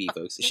IMDb,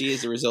 folks. She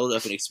is the result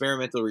of an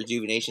experimental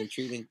rejuvenation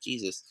treatment.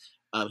 Jesus.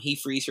 He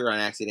frees her on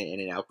accident and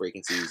an outbreak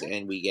ensues,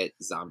 and we get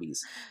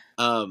zombies.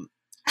 Stars,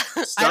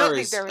 I don't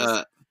think there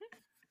was...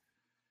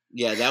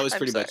 yeah, that was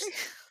pretty much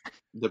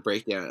the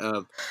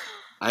breakdown.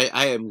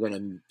 I am going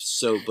to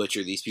so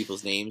butcher these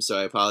people's names, so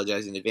I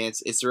apologize in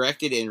advance. It's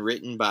directed and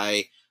written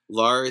by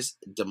Lars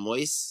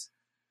Demois.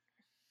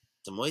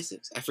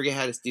 I forget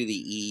how to do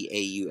the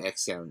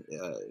E-A-U-X sound.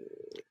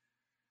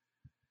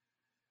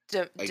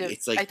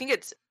 It's like... I think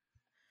it's...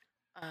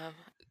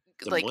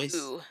 like,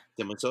 ooh.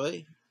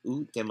 Demoisoi?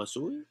 Ooh,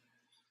 Demoisoi?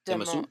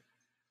 Demasu?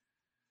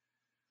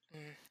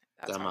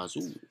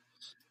 Damasu.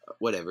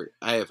 Whatever.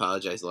 I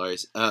apologize,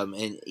 Lars.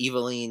 And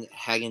Eveline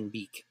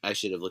Hagenbeek. I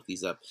should have looked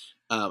these up.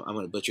 I'm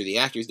going to butcher the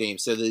actor's name.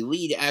 So the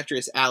lead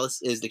actress, Alice,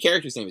 the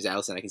character's name is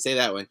Allison. I can say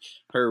that one.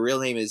 Her real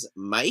name is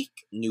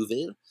Mike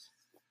Neuville.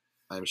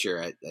 I'm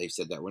sure I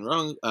said that one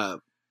wrong.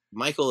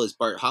 Michael is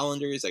Bart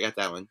Hollanders. I got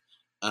that one.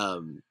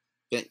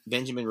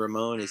 Benjamin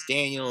Ramon is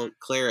Daniel.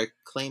 Clara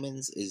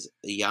Clemens is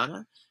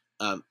Iana.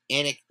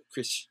 Anik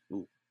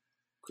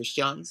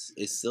Christians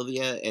is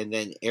Sylvia. And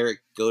then Eric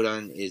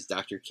Godin is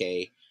Dr.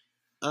 K.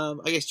 I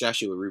guess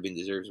Joshua Rubin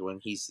deserves one.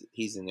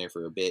 He's in there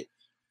for a bit.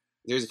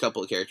 There's a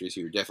couple of characters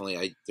who are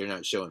definitely, they're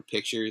not showing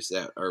pictures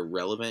that are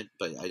relevant,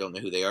 but I don't know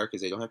who they are because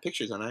they don't have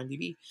pictures on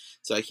IMDb,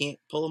 so I can't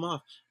pull them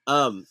off.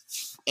 And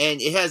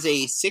it has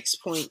a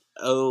 6.0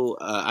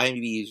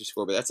 IMDb user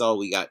score, but that's all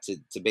we got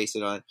to base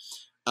it on.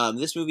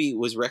 This movie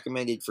was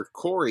recommended for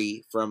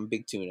Corey from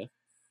Big Tuna,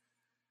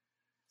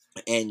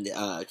 and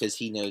because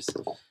he knows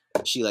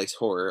she likes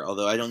horror,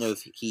 although I don't know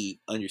if he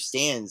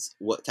understands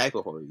what type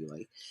of horror you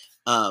like.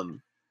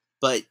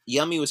 But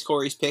Yummy was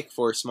Corey's pick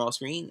for small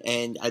screen,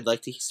 and I'd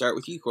like to start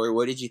with you, Corey.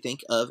 What did you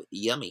think of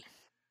Yummy?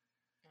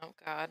 Oh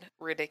God,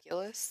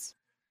 ridiculous.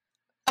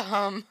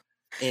 In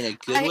a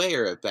good way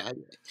or a bad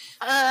way?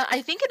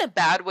 I think in a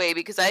bad way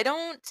because I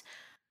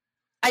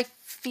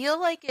feel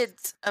like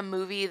it's a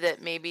movie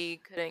that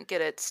maybe couldn't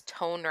get its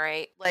tone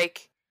right.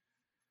 Like,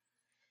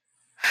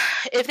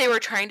 if they were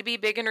trying to be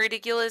big and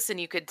ridiculous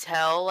and you could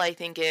tell, I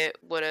think it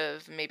would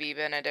have maybe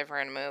been a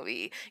different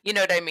movie. You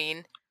know what I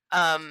mean?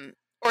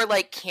 Or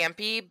like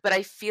campy, but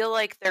I feel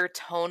like their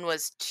tone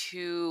was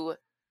too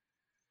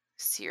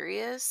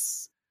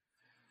serious,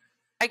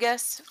 I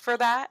guess, for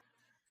that.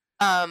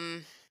 I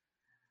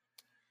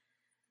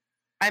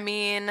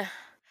mean,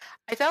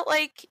 I felt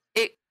like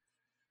it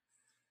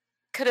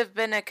could have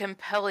been a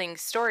compelling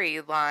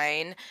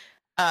storyline,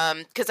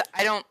 because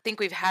I don't think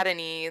we've had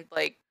any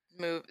like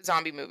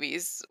zombie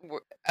movies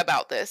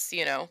about this,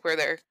 where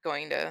they're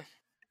going to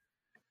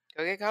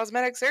go get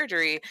cosmetic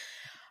surgery.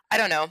 I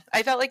don't know.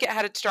 I felt like it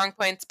had its strong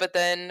points, but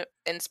then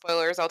in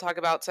spoilers, I'll talk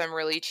about some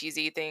really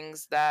cheesy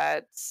things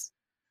that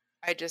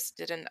I just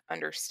didn't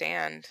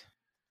understand.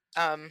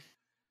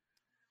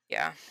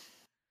 Yeah.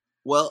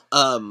 Well,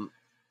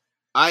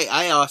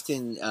 I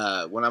often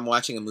when I'm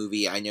watching a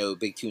movie I know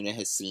Big Tuna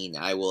has seen,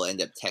 I will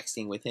end up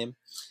texting with him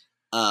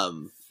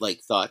like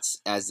thoughts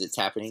as it's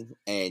happening,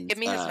 and Give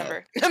me his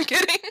number. I'm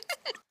kidding.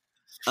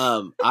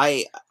 um,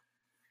 I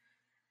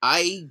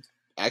I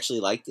actually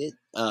liked it.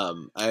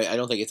 I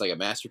don't think it's like a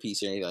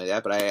masterpiece or anything like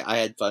that, but I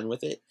had fun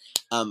with it.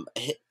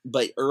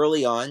 But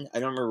early on, I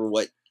don't remember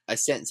what I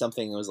sent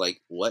something and was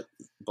like, what,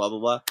 blah, blah,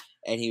 blah.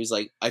 And he was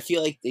like, I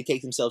feel like they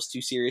take themselves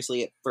too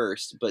seriously at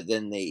first, but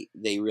then they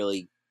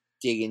really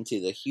dig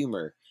into the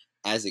humor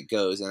as it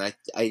goes. And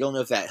I don't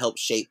know if that helped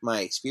shape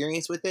my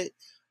experience with it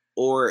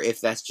or if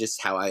that's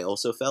just how I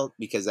also felt,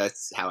 because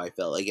that's how I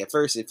felt. Like at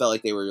first it felt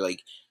like they were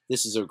like,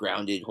 this is a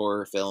grounded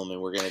horror film and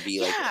we're going to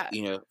be like,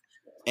 Yeah.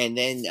 and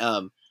then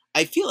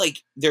I feel like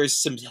there's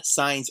some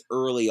signs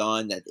early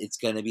on that it's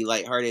going to be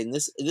lighthearted, and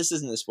this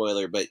isn't a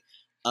spoiler, but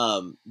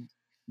um,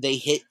 they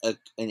hit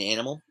an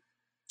animal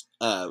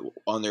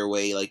on their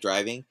way like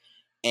driving,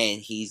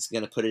 and he's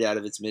going to put it out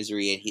of its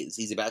misery, and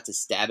he's about to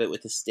stab it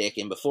with a stick,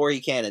 and before he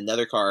can,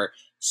 another car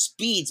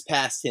speeds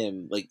past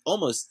him like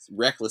almost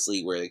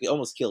recklessly, where it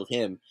almost killed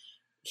him,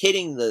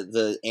 hitting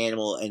the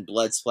animal and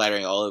blood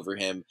splattering all over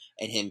him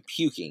and him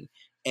puking.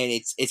 And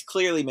it's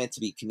clearly meant to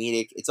be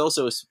comedic. It's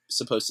also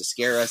supposed to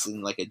scare us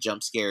in like a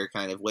jump scare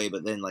kind of way,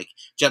 but then like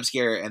jump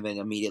scare and then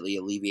immediately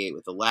alleviate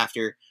with the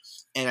laughter.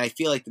 And I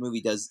feel like the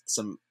movie does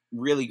some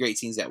really great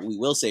scenes that we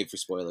will save for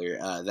spoiler,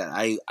 that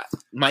I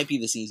might be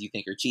the scenes you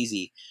think are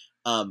cheesy.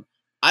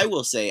 I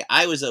will say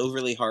I was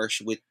overly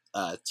harsh with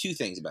two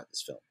things about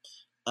this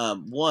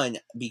film. One,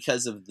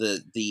 because of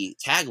the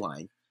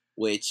tagline,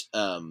 which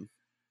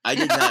I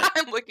did not.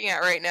 I'm looking at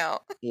right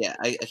now. Yeah,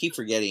 I keep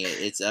forgetting it.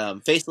 It's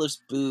facelifts,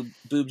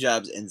 boob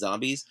jobs, and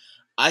zombies.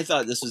 I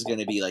thought this was going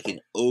to be like an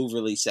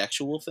overly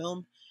sexual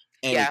film,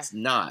 and Yeah. it's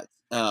not.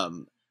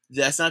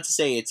 That's not to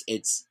say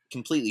it's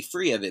completely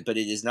free of it, but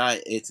it is not.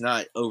 It's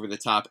not over the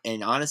top.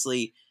 And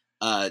honestly,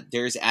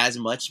 there's as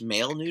much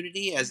male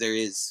nudity as there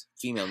is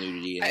female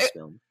nudity in this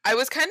film. I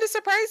was kind of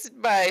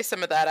surprised by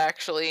some of that,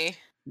 actually.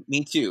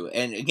 Me too.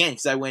 And again,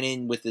 because I went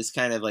in with this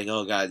kind of like,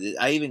 oh god,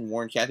 I even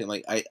warned Kathy. I'm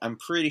like, I'm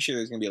pretty sure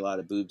there's gonna be a lot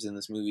of boobs in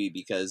this movie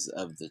because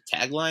of the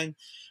tagline.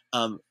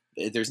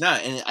 There's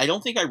not, and I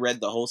don't think I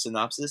read the whole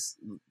synopsis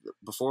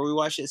before we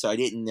watched it, so I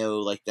didn't know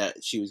like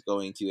that she was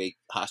going to a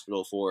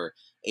hospital for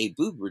a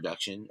boob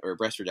reduction or a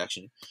breast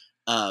reduction.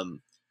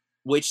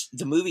 Which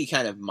the movie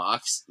kind of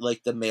mocks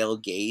like the male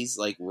gaze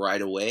like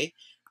right away.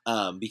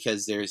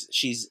 Because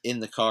she's in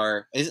the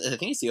car. I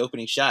think it's the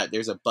opening shot.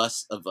 There's a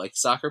bus of like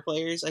soccer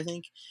players, I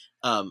think,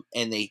 and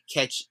they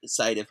catch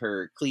sight of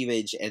her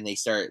cleavage and they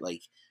start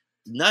like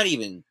not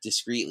even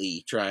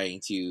discreetly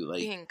trying to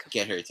like Being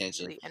get her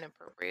attention. completely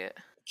inappropriate.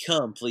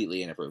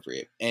 Completely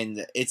inappropriate,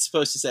 and it's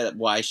supposed to set up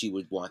why she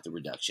would want the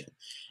reduction.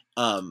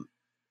 And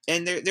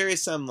there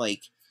is some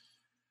like.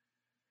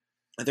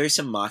 There's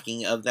some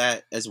mocking of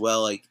that as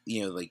well, like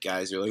like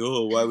guys are like,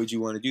 oh, why would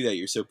you want to do that,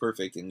 you're so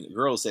perfect, and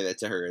girls say that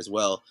to her as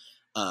well,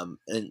 and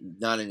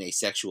not in a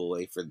sexual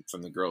way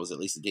from the girls, at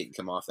least it didn't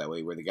come off that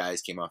way, where the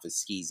guys came off as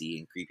skeezy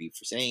and creepy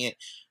for saying it,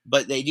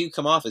 but they do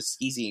come off as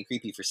skeezy and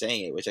creepy for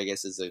saying it, which I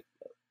guess is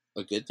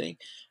a good thing.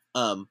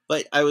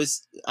 But I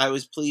was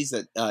pleased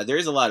that there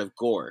is a lot of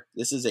gore.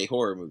 This is a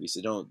horror movie,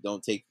 so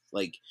don't take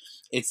like,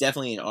 it's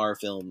definitely an R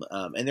film,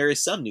 and there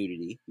is some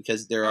nudity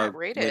because there are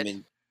rated.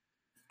 women.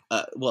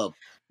 Well,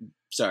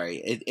 sorry,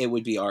 it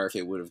would be R if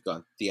it would have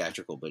gone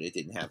theatrical, but it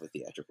didn't have a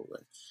theatrical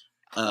run.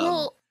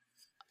 Well,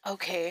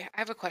 okay, I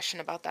have a question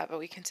about that, but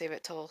we can save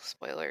it till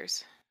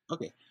spoilers.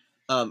 Okay.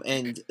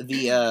 And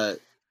the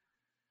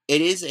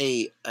it is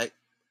a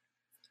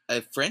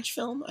French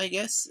film, I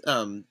guess.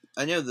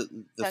 I know the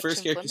Dutch first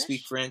and characters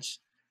speak Flemish? French,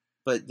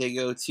 but they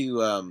go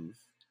to an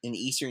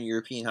Eastern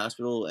European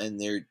hospital,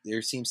 and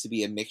there seems to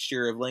be a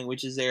mixture of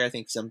languages there. I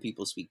think some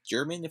people speak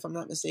German, if I'm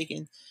not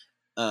mistaken,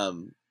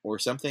 or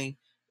something.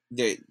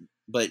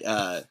 But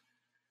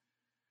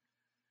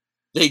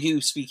they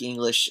do speak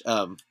English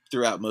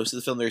throughout most of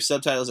the film. There's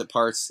subtitles at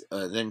parts,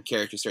 then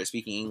characters start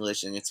speaking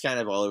English, and it's kind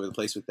of all over the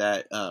place with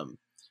that.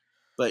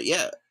 But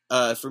yeah,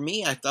 for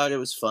me, I thought it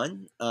was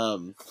fun.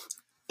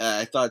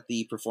 I thought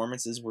the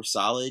performances were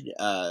solid.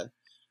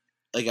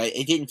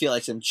 It didn't feel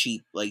like some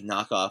cheap like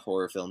knockoff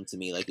horror film to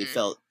me. Like it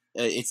felt,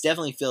 it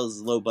definitely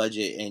feels low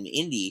budget and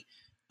indie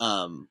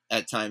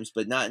at times,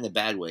 but not in a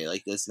bad way.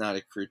 Like that's not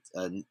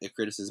a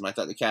criticism. I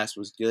thought the cast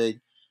was good.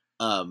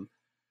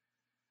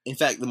 In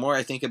fact, the more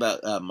I think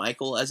about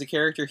Michael as a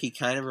character, he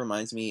kind of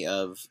reminds me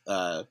of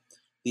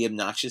the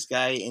obnoxious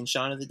guy in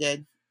Shaun of the Dead.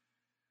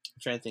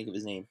 I'm trying to think of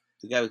his name.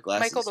 The guy with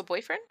glasses. Michael the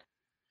boyfriend?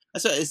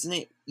 That's what his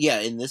name.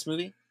 Yeah, in this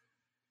movie.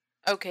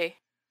 Okay.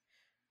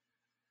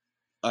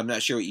 I'm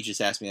not sure what you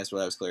just asked me. That's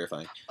what I was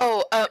clarifying.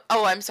 Oh,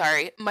 I'm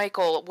sorry.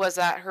 Michael, was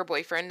that her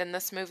boyfriend in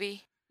this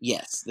movie?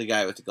 Yes, the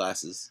guy with the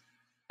glasses.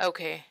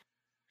 Okay.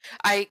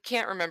 I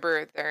can't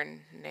remember their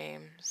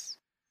names.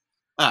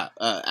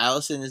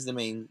 Allison is the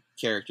main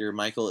character.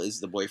 Michael is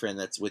the boyfriend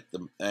that's with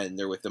them, and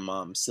they're with the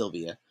mom,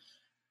 Sylvia.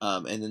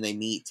 And then they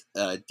meet.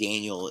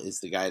 Daniel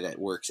is the guy that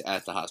works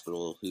at the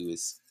hospital, who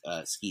is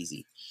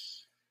skeezy.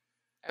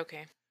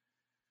 Okay.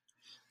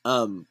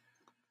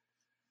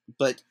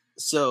 But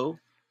so,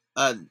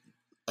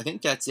 I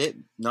think that's it.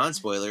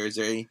 Non-spoiler. Is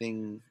there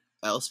anything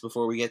else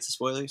before we get to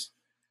spoilers?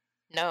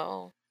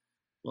 No.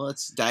 Well,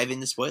 let's dive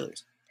into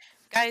spoilers.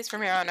 Guys,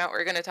 from here on out,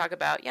 we're going to talk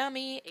about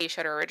Yummy, a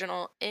Shudder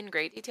original, in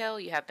great detail.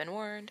 You have been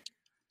warned.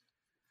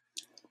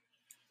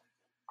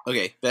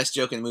 Okay, best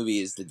joke in the movie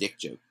is the dick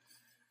joke.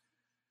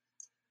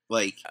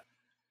 Like,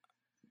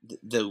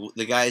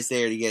 the guy's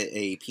there to get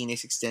a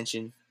penis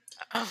extension.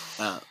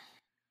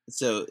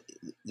 So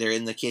they're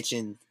in the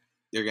kitchen.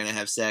 They're gonna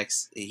have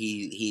sex.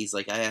 He's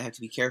like, I have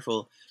to be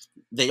careful.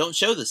 They don't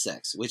show the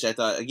sex, which I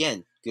thought,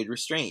 again, good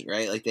restraint,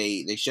 right? Like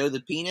they show the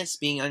penis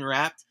being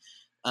unwrapped.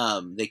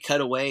 They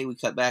cut away. We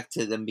cut back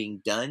to them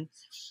being done.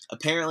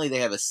 Apparently, they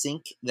have a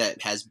sink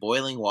that has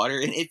boiling water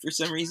in it for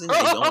some reason.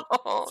 I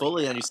don't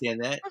fully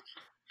understand that.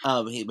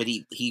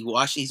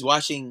 He's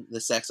washing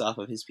the sex off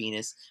of his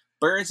penis,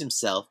 burns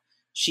himself.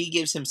 She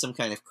gives him some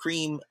kind of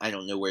cream. I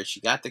don't know where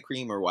she got the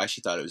cream or why she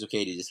thought it was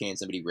okay to just hand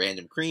somebody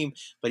random cream,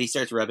 but he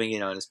starts rubbing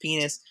it on his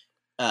penis.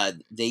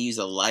 They use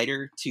a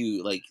lighter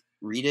to like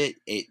read it.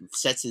 It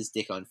sets his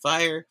dick on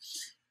fire.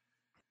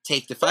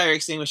 Take the fire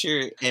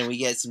extinguisher, and we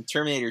get some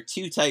Terminator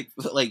 2 type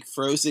like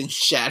frozen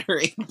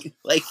shattering.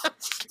 Like,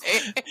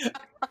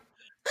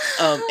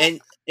 and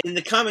in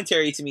the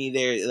commentary to me,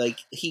 there like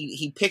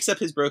he picks up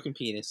his broken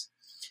penis.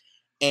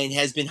 And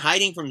has been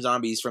hiding from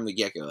zombies from the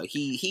get-go. Like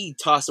he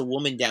tossed a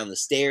woman down the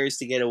stairs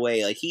to get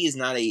away. Like he is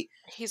not a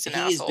he's an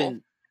asshole.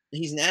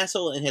 He's an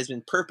asshole and has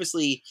been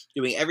purposely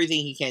doing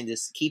everything he can to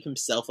keep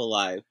himself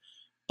alive.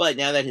 But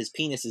now that his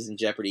penis is in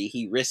jeopardy,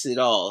 he risks it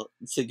all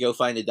to go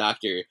find a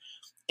doctor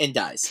and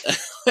dies.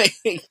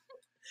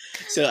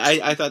 So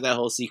I thought that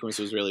whole sequence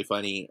was really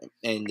funny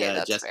and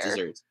just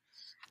deserves.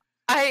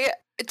 I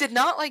did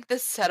not like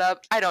this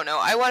setup. I don't know.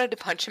 I wanted to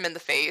punch him in the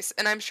face,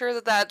 and I'm sure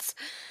that that's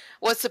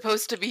what's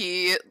supposed to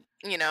be,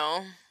 you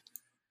know,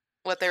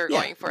 what they were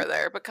going for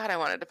there. But God, I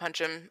wanted to punch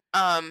him.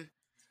 And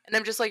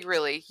I'm just like,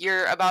 really?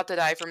 You're about to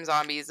die from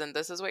zombies, and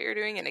this is what you're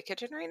doing in a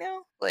kitchen right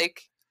now?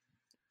 Like,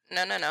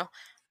 no.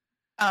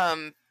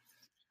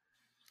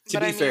 To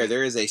be fair,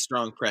 there is a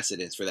strong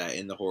precedence for that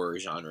in the horror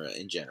genre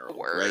in general.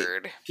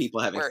 Right?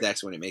 People having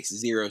sex when it makes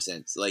zero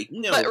sense. Like,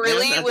 no. But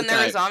really, when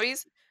there are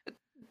zombies?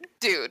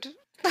 Dude.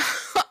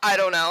 I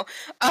don't know.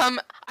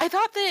 I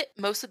thought that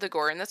most of the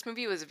gore in this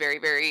movie was very,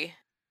 very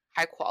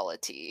high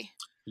quality.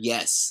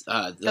 Yes,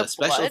 the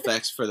special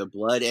effects for the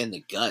blood and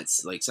the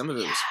guts, like some of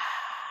it was.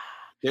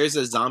 There's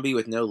a zombie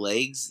with no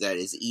legs that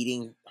is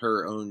eating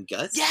her own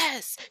guts.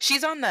 Yes,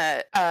 she's on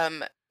the.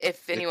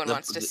 If anyone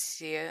wants to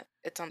see it,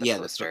 it's on the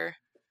poster.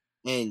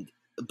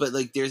 But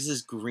like, there's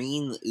this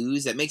green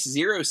ooze that makes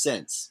zero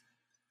sense.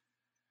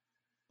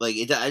 Like,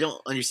 I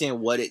don't understand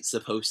what it's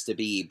supposed to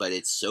be, but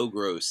it's so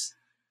gross.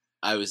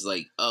 I was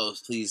like, oh,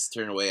 please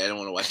turn away. I don't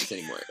want to watch this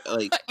anymore.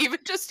 Like, even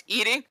just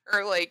eating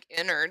her like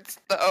innards,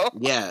 though.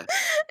 Yeah.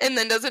 And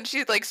then doesn't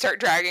she like start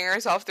dragging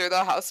herself through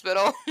the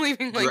hospital,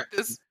 leaving like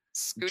this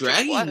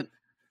scooch of blood?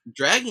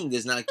 Dragging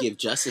does not give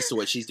justice to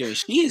what she's doing.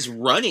 She is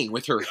running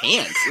with her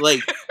hands. Like,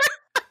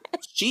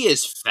 she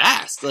is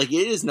fast. Like,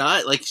 it is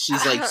not like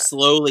she's like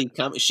slowly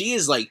coming. She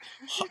is like,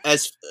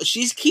 as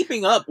she's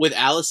keeping up with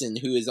Allison,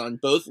 who is on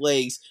both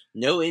legs,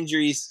 no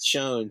injuries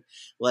shown.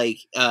 Like,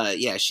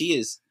 yeah, she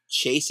is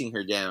chasing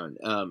her down.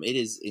 It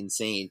is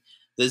insane.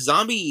 The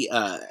zombie,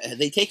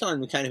 they take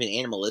on kind of an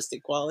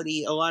animalistic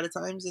quality a lot of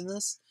times in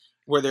this,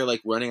 where they're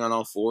like running on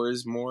all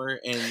fours more,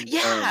 and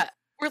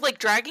we're like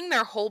dragging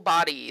their whole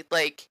body.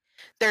 Like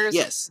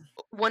there's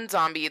one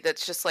zombie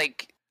that's just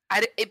like,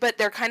 but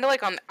they're kind of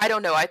like on. I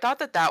don't know. I thought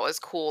that was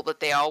cool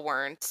that they all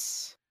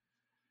weren't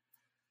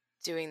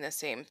doing the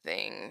same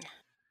thing.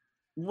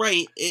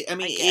 Right.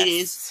 It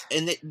is,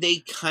 and they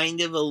kind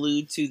of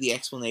allude to the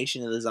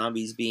explanation of the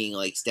zombies being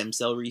like stem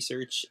cell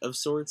research of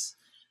sorts.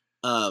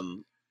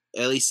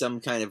 At least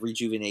some kind of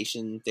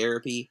rejuvenation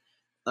therapy.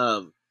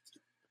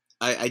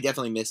 I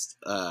definitely missed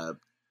the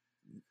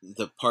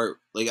part.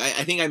 Like,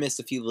 I think I missed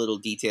a few little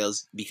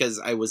details because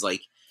I was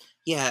like,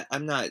 yeah,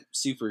 I'm not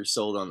super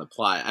sold on the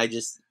plot.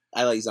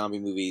 I like zombie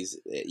movies.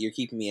 You're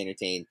keeping me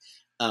entertained.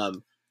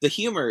 The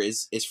humor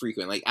is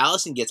frequent. Like,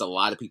 Allison gets a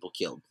lot of people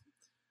killed.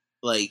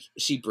 Like,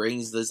 she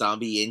brings the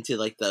zombie into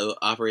like the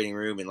operating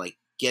room and like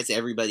gets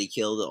everybody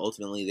killed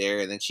ultimately there,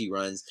 and then she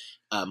runs.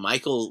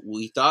 Michael,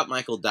 we thought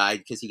Michael died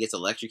because he gets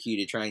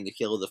electrocuted trying to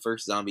kill the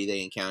first zombie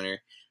they encounter.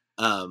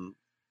 And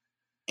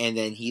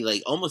then he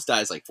like almost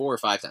dies like 4 or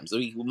 5 times.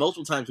 So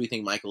multiple times we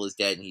think Michael is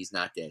dead and he's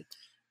not dead.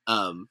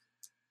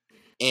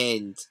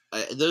 And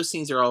those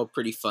scenes are all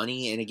pretty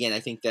funny. And again, I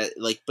think that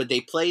like, but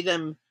they play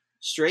them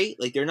straight.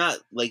 Like, they're not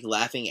like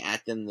laughing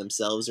at them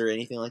themselves or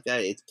anything like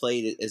that. It's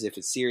played as if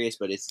it's serious,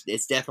 but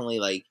it's definitely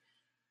like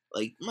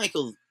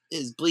Michael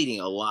is bleeding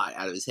a lot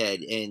out of his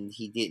head and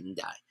he didn't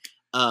die.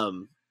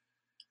 I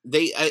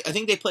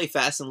think they play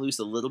fast and loose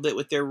a little bit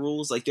with their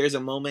rules. Like, there's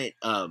a moment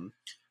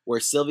where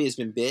Sylvia's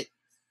been bit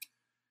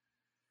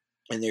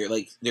and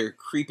they're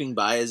creeping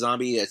by a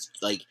zombie that's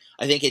like,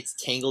 I think it's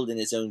tangled in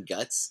its own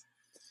guts,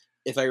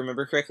 if I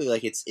remember correctly.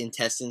 Like, its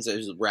intestines are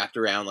wrapped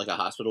around like a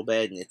hospital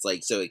bed, and it's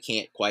like, so it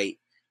can't quite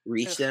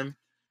reach them.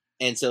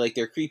 And so like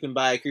they're creeping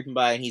by,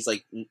 and he's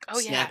like Oh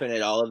yeah. snapping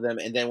at all of them.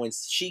 And then when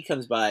she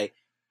comes by,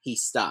 he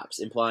stops,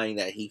 implying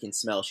that he can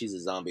smell she's a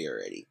zombie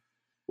already.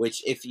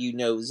 Which, if you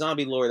know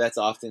zombie lore, that's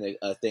often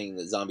a thing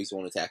that zombies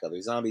won't attack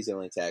other zombies; they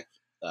only attack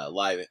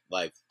live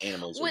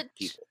animals or Which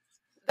people.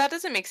 that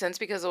doesn't make sense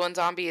because the one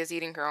zombie is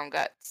eating her own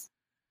guts.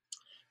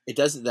 It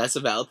doesn't. That's a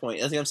valid point.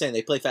 That's what I'm saying.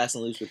 They play fast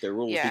and loose with their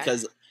rules Yeah.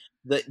 because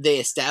they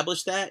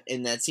establish that,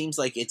 and that seems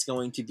like it's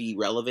going to be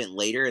relevant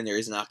later. And there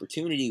is an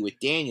opportunity with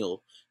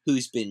Daniel,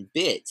 who's been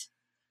bit,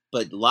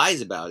 but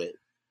lies about it,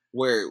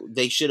 where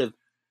that should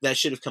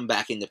have come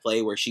back into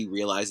play, where she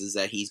realizes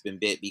that he's been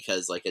bit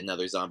because like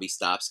another zombie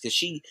stops, because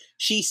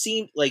she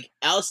seemed like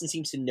Allison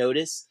seems to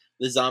notice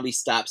the zombie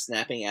stop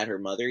snapping at her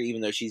mother,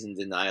 even though she's in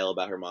denial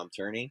about her mom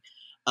turning.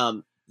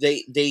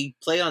 They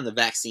play on the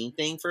vaccine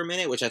thing for a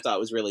minute, which I thought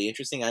was really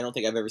interesting. I don't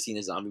think I've ever seen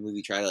a zombie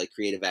movie try to like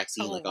create a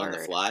vaccine Oh, like on the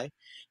word. fly.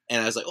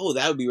 And I was like, oh,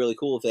 that would be really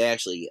cool if they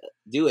actually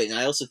do it. And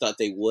I also thought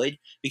they would,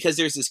 because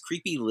there's this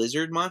creepy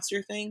lizard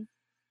monster thing.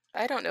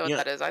 I don't know what You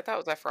know, that is. I thought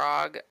it was a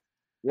frog.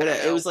 what I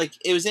don't it was know. like,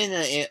 it was in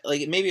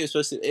like maybe it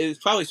was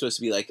probably supposed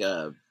to be like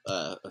a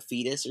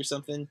fetus or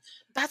something.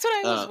 That's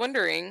what I was Uh,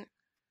 wondering.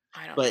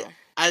 I don't but know.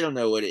 I don't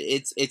know what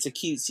it's a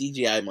cute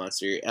CGI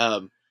monster.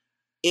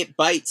 It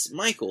bites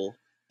Michael,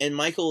 and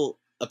Michael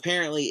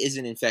apparently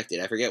isn't infected.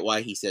 I forget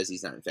why he says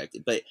he's not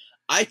infected, but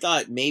I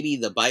thought maybe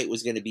the bite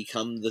was going to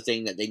become the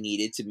thing that they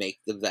needed to make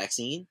the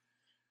vaccine,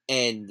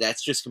 and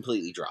that's just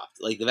completely dropped.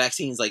 Like the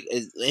vaccine's like,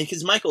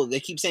 because Michael, they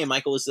keep saying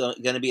Michael is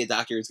going to be a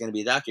doctor. Is going to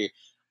be a doctor.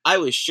 I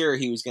was sure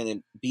he was going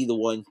to be the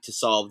one to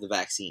solve the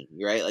vaccine,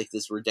 right? Like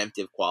this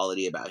redemptive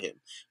quality about him.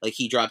 Like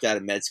he dropped out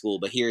of med school,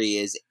 but here he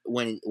is.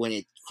 When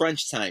it's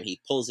crunch time,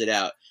 he pulls it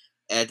out.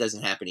 That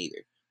doesn't happen either.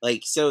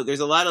 Like, so there's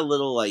a lot of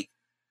little like,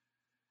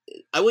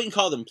 I wouldn't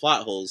call them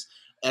plot holes.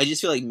 I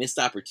just feel like missed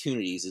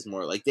opportunities is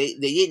more like they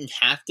didn't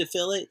have to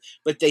fill it,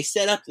 but they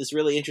set up this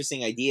really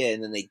interesting idea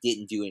and then they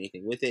didn't do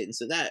anything with it. And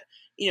so that,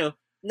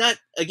 not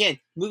again,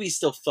 movie's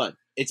still fun.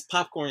 It's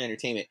popcorn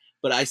entertainment,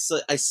 but I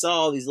saw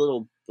all these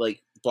little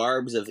like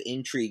barbs of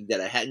intrigue that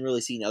I hadn't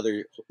really seen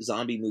other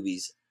zombie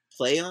movies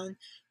play on,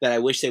 that I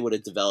wish they would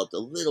have developed a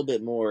little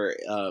bit more,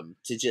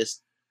 to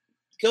just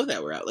go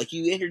that route. Like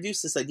you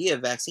introduced this idea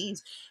of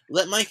vaccines.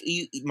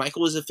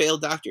 Michael was a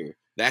failed doctor.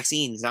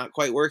 Vaccines not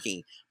quite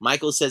working.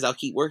 Michael says, "I'll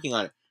keep working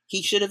on it."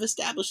 He should have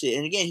established it.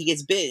 And again, he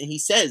gets bit, and he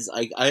says,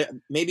 "I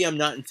maybe I'm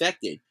not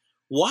infected."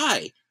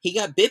 Why? He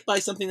got bit by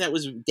something that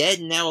was dead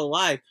and now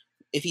alive.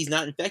 If he's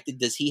not infected,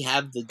 does he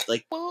have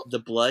Well, the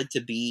blood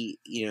to be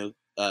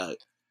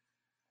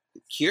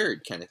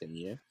cured, kind of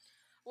thing?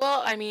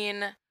 well, I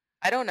mean,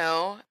 I don't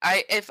know.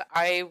 If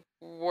I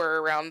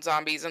were around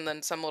zombies and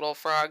then some little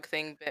frog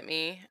thing bit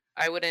me,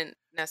 I wouldn't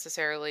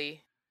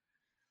necessarily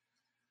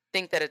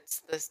think that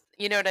it's this.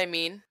 You know what I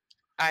mean?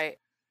 I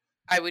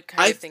I would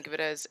kind I of think of it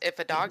as if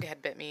a dog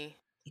had bit me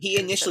He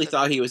and said initially that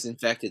thought he was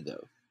infected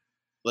though.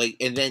 Like,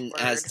 and then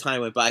as word.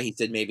 time went by, he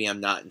said maybe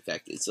I'm not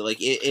infected. So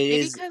like it Maybe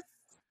is. because.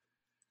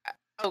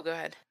 Oh, go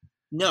ahead.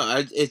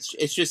 No,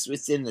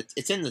 it's in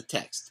the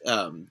text,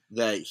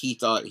 that he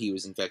thought he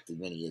was infected,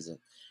 then he isn't,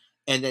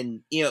 and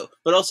then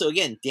but also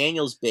again,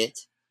 Daniel's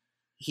bit.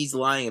 He's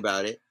lying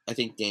about it. I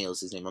think Daniel's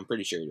his name. I'm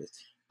pretty sure it is.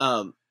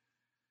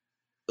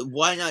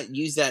 Why not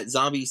use that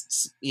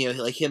zombies?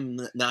 Like him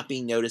not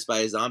being noticed by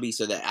a zombie,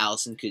 so that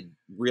Allison could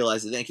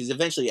realize it then. Because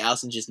eventually,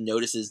 Allison just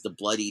notices the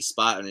bloody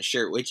spot on his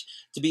shirt. Which,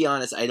 to be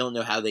honest, I don't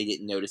know how they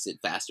didn't notice it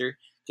faster.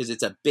 Because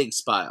it's a big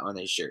spot on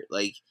his shirt.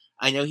 Like,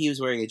 I know he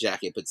was wearing a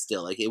jacket, but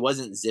still, like, it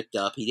wasn't zipped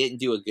up. He didn't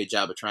do a good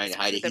job of trying to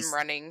hide it. Them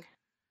running.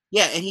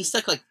 Yeah, and he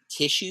stuck like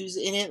tissues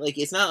in it. Like,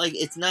 it's not like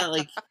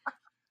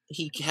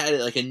he had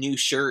like a new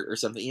shirt or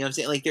something. You know what I'm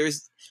saying? Like,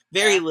 there's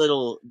very Yeah.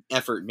 little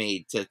effort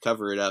made to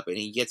cover it up, and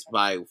he gets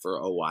by for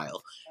a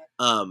while.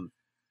 And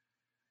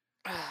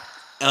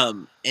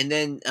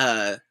then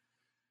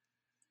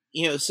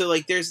so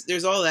like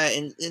there's all that,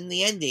 and in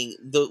the ending,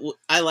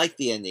 I like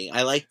the ending.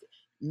 I like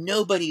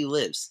nobody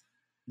lives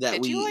that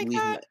Did you like we've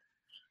that? met.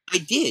 I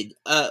did,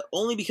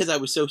 only because I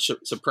was so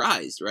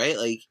surprised, right?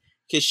 Like,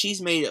 because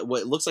she's made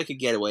what looks like a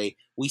getaway.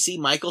 We see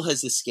Michael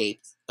has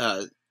escaped,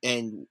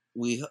 and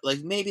we like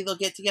maybe they'll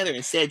get together.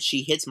 Instead,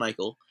 she hits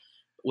Michael,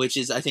 which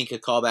is I think a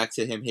callback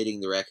to him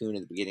hitting the raccoon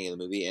at the beginning of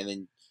the movie, and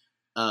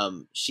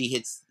then she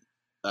hits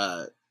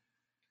a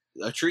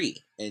tree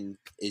and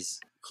is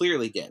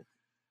clearly dead.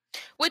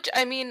 Which,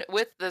 I mean,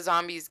 with the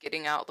zombies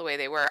getting out the way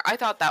they were, I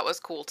thought that was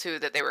cool too,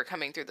 that they were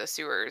coming through the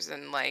sewers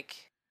and like,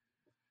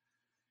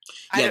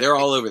 I Yeah, don't. they're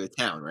all over the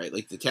town, right?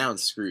 Like the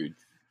town's screwed.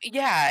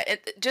 Yeah,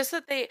 just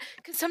that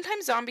because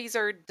sometimes zombies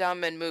are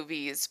dumb in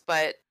movies,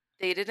 but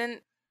they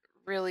didn't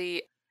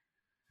really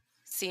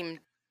seem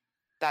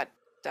that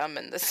dumb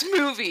in this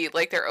movie.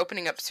 Like they're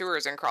opening up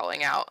sewers and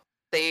crawling out.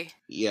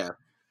 Yeah.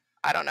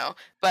 I don't know,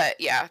 but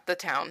yeah, the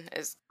town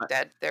is I,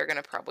 dead. They're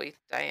gonna probably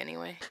die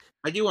anyway.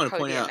 I do want to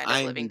Probably point be a out Night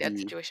of the Living Dead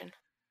situation.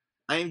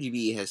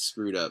 IMDb has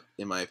screwed up,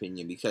 in my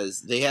opinion,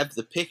 because they have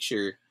the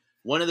picture.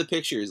 One of the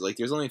pictures, like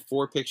there's only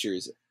 4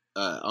 pictures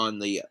on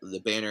the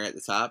banner at the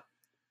top,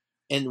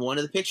 and one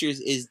of the pictures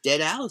is dead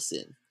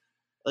Allison.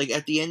 like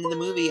at the end of the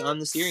movie on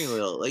the steering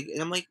wheel. Like,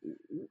 and I'm like,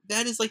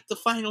 that is like the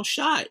final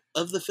shot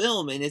of the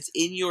film, and it's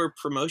in your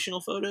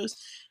promotional photos.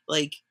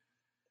 Like,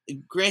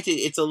 granted,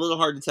 it's a little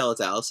hard to tell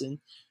it's Allison,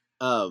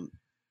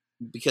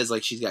 because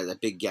like she's got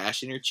that big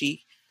gash in her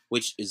cheek,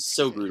 which is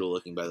so brutal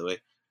looking, by the way.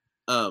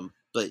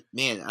 But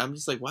man, I'm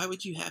just like, why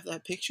would you have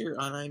that picture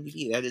on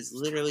IMDb? That is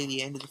literally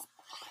the end of the.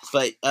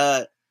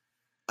 But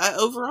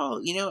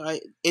overall,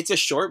 it's a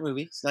short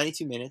movie. It's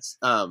 92 minutes.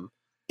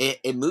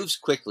 It moves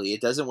quickly.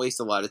 It doesn't waste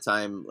a lot of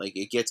time. Like,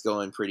 it gets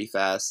going pretty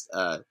fast.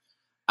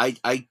 I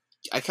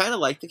kind of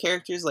like the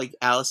characters, like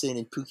Allison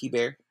and Pookie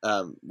Bear,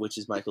 which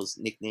is Michael's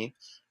nickname.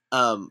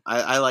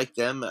 I like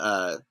them.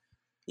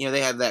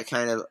 They have that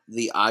kind of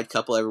the odd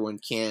couple. Everyone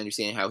can't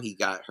understand how he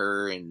got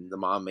her, and the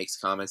mom makes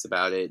comments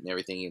about it and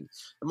everything. And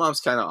the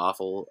mom's kind of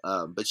awful,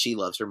 but she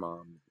loves her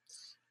mom.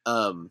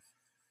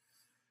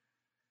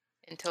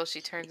 Until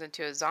she turns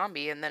into a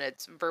zombie, and then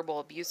it's verbal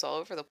abuse all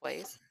over the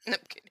place. No, I'm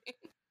kidding.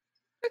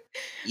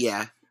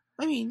 Yeah,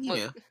 I mean,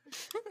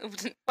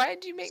 Why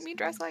did you make me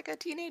dress like a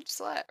teenage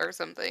slut or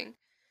something?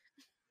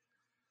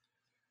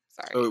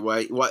 Sorry. Oh,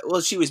 why?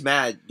 Well, she was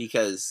mad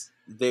because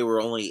they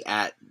were only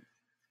at,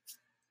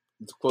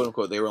 quote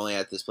unquote, they were only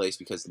at this place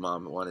because the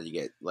mom wanted to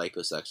get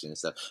liposuction and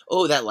stuff.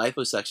 Oh, that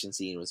liposuction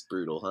scene was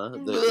brutal,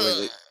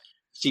 huh?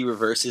 She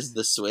reverses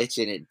the switch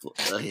and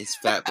his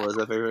fat blows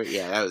up everywhere.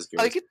 Yeah, that was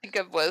great. All I could think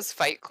of was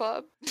Fight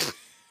Club.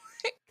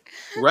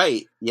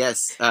 Right.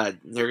 Yes.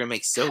 They're gonna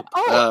make soap.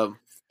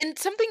 And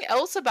something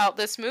else about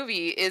this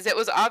movie is it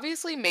was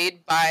obviously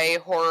made by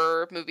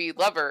horror movie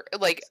lover,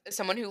 like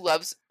someone who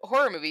loves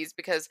horror movies,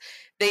 because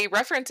they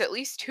reference at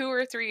least 2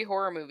 or 3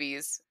 horror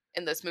movies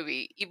in this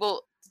movie.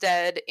 Evil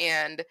Dead,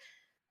 and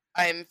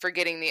I'm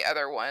forgetting the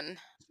other one.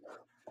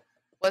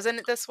 Wasn't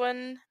it this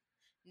one?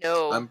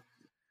 No.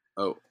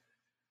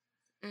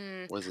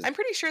 Was it? I'm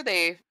pretty sure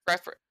they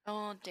refer.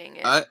 Oh, dang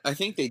it! I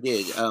think they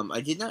did.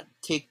 I did not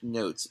take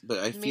notes, but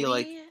I feel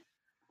like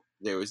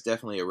there was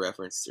definitely a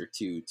reference or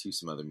two to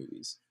some other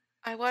movies.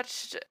 I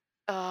watched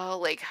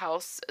Lake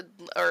House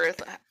or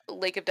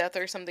Lake of Death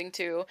or something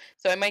too,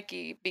 so I might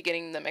be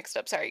getting them mixed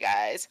up. Sorry,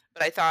 guys,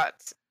 but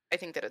I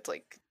think that it's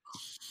like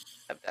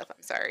of Death.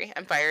 I'm sorry.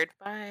 I'm fired.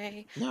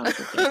 Bye. No,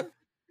 it's okay.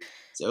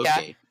 It's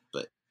okay, yeah.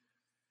 But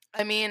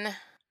I mean,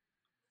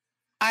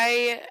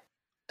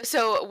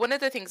 so one of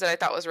the things that I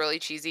thought was really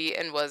cheesy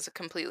and was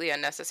completely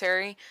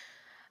unnecessary,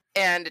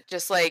 and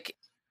just like,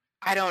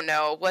 I don't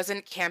know,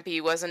 wasn't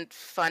campy, wasn't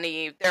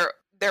funny.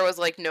 There was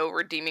like no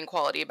redeeming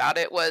quality about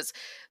it, was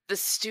the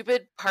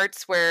stupid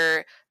parts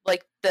where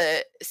like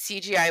the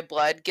CGI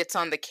blood gets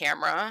on the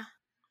camera,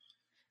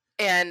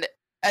 and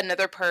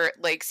another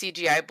part like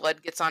CGI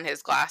blood gets on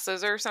his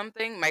glasses or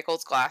something,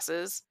 Michael's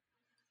glasses.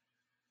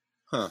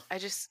 Huh.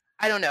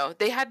 I don't know.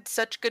 They had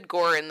such good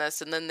gore in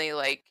this, and then they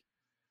like,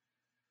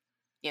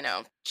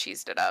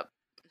 cheesed it up.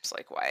 It's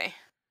like, why?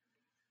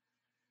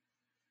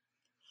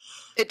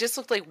 It just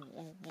looked like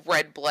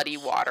red bloody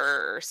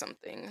water or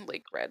something,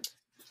 like red.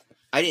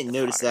 I didn't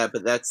notice that,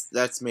 but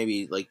that's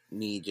maybe like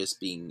me just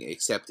being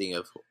accepting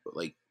of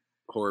like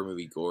horror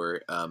movie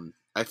gore.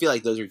 I feel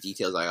like those are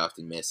details I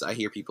often miss. I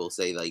hear people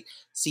say like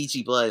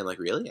CG blood. I'm like,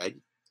 really? I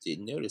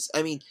didn't notice.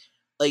 I mean,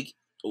 like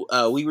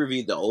we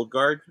reviewed The Old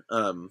Guard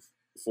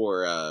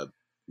for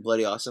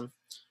Bloody Awesome,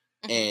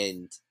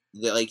 and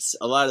like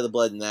a lot of the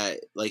blood in that,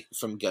 like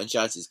from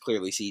gunshots, is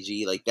clearly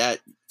CG. Like that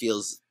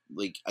feels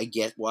like I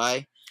get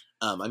why.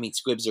 I mean,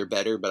 squibs are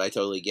better, but I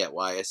totally get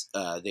why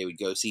they would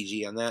go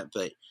CG on that.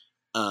 But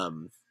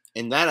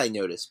and that I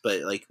noticed.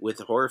 But like with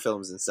the horror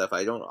films and stuff,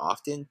 I don't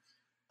often,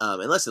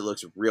 unless it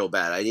looks real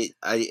bad.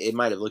 It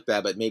might have looked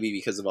bad, but maybe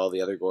because of all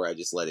the other gore, I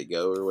just let it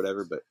go or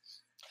whatever. But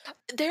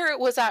there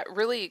was that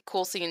really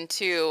cool scene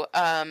too,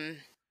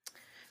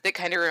 that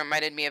kind of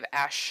reminded me of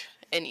Ash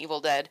in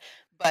Evil Dead,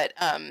 but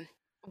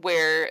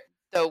where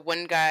the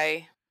one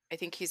guy, I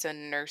think he's a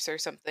nurse or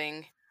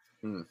something.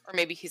 Or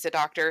maybe he's a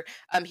doctor.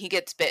 He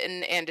gets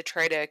bitten, and to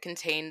try to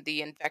contain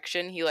the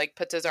infection, he like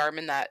puts his arm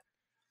in that.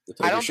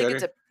 I don't think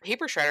it's a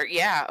paper shredder.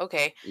 Yeah,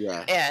 okay.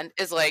 Yeah. And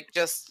is like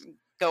just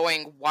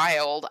going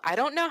wild. I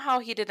don't know how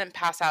he didn't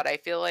pass out. I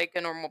feel like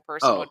a normal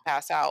person would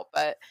pass out,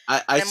 but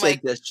I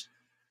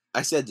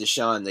said to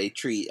Sean, they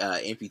treat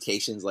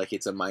amputations like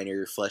it's a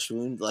minor flesh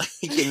wound, like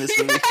in this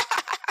movie.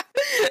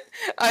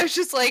 I was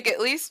just like, at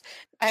least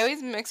I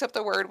always mix up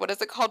the word. What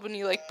is it called when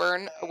you like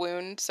burn a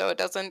wound so it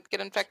doesn't get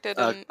infected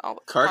and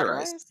all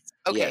cauterized?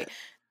 Okay.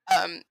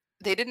 Yeah.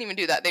 They didn't even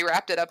do that. They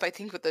wrapped it up, I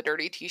think, with a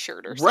dirty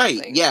T-shirt or something.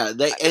 Right. Yeah.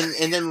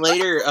 And then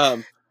later,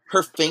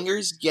 her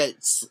fingers get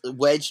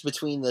wedged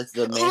between the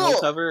manhole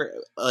cover.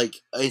 Like,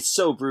 it's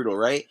so brutal,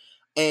 right?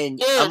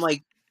 And I'm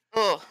like,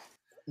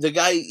 the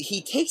guy,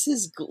 he takes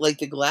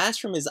the glass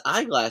from his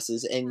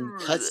eyeglasses and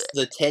cuts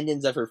the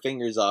tendons of her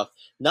fingers off.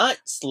 Not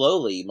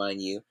slowly,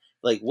 mind you.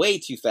 Like, way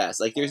too fast.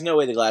 Like, there's no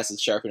way the glass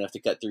is sharp enough to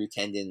cut through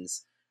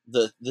tendons.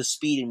 The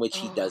speed in which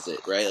he does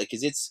it, right? Like,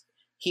 because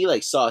he,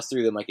 like, saws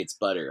through them like it's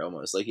butter,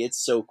 almost. Like, it's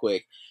so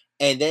quick.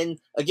 And then,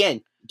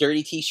 again,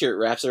 dirty T-shirt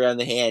wraps around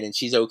the hand, and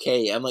she's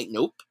okay. I'm like,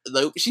 nope,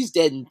 she's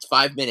dead in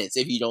 5 minutes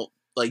if you don't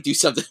like do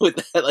something with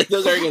that. Like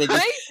those aren't gonna just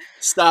Right?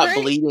 stop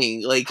Right?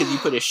 bleeding like because you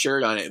put a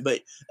shirt on it.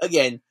 But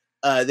again,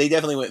 they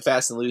definitely went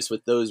fast and loose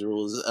with those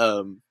rules.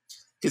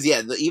 Because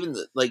yeah,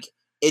 like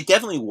it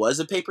definitely was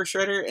a paper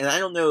shredder, and I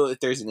don't know if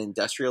there's an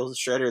industrial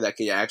shredder that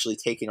could actually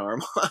take an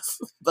arm off,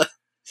 but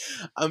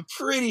I'm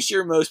pretty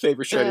sure most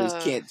paper shredders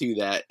Ugh. can't do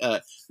that.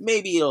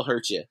 Maybe it'll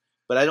hurt you,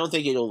 but I don't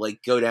think it'll like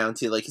go down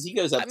to like because he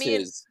goes I up to mean,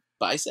 his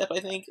bicep. I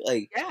think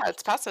like yeah,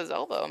 it's past his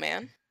elbow,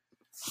 man.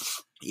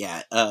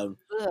 yeah. Ugh.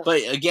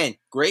 But again,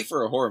 great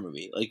for a horror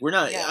movie. Like we're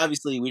not Yeah.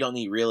 obviously we don't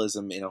need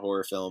realism in a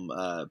horror film.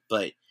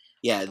 But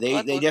yeah, The they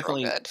blood they looked real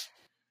definitely good.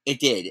 it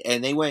did,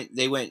 and they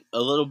went a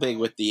little big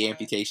with the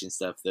amputation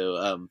stuff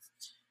though.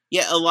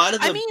 Yeah, a lot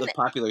of I the mean,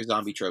 popular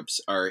zombie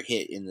tropes are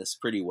hit in this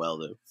pretty well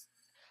though.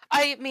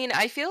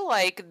 I feel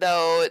like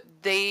though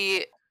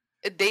they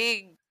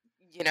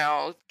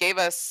gave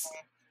us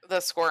the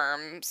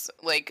squirms.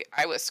 Like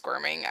I was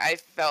squirming. I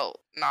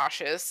felt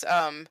nauseous.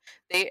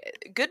 They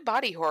good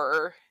body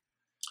horror.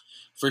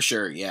 For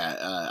sure, yeah.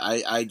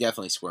 I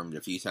definitely squirmed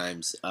a few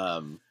times.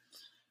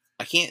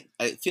 I can't.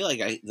 I feel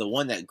like the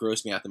one that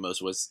grossed me out the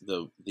most was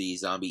the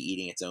zombie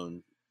eating its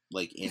own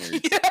like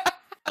innards. Yeah.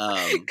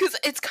 Um, Because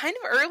it's kind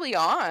of early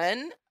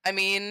on. I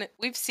mean,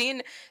 we've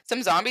seen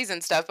some zombies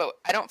and stuff, but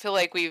I don't feel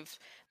like we've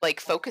like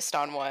focused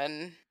on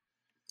one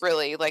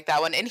really like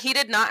that one. And he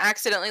did not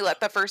accidentally let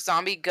the first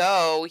zombie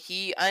go.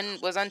 He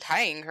was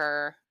untying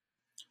her.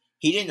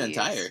 he didn't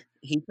untie Jeez. her.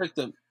 He took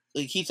the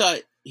like he thought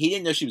he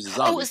didn't know she was a Oh, it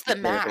zombie. was the For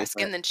the first mask,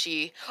 time. and then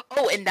she.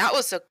 Oh, and that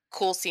was a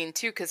cool scene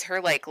too, because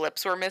her like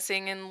lips were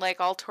missing and like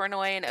all torn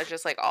away, and it was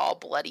just like all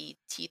bloody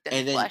teeth and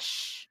And then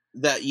flesh.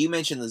 that you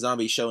mentioned the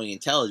zombie showing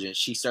intelligence.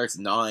 She starts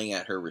gnawing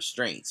at her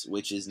restraints,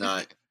 which is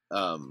not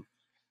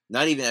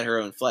even at her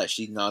own flesh.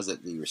 She gnaws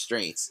at the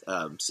restraints.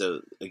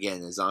 So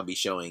again, a zombie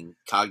showing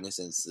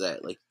cognizance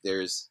that like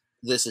this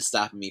is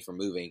stopping me from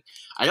moving.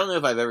 I don't know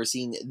if I've ever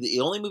seen the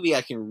only movie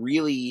I can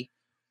really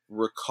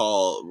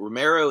recall.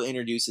 Romero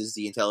introduces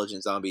the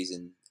intelligent zombies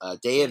in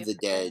Day of the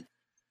Dead,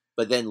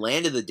 but then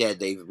Land of the Dead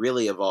they've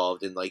really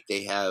evolved and like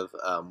they have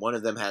one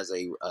of them has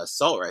a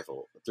assault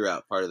rifle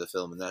throughout part of the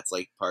film, and that's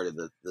like part of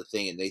the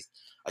thing. And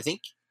I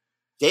think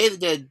Day of the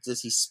Dead,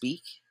 does he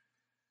speak?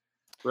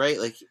 Right?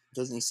 Like,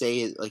 doesn't he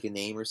say like a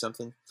name or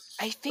something?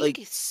 I think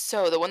Like,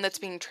 so. The one that's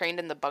being trained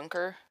in the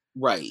bunker.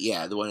 right?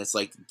 Yeah, the one that's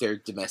like they're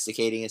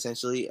domesticating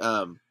essentially.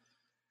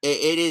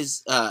 It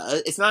is.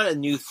 It's not a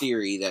new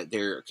theory that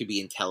there could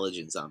be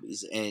intelligent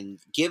zombies, and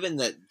given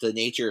that the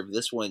nature of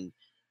this one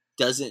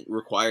doesn't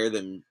require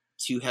them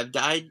to have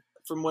died,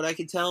 from what I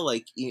can tell,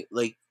 like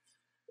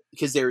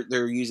because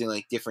they're using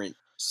like different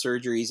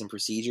surgeries and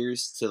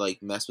procedures to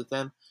like mess with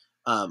them.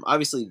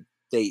 Obviously,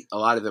 a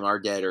lot of them are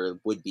dead or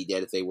would be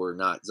dead if they were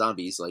not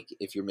zombies. Like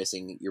if you're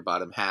missing your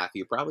bottom half,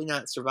 you're probably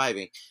not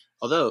surviving.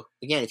 Although,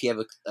 again, if you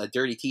have a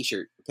dirty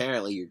T-shirt,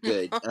 apparently you're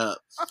good. And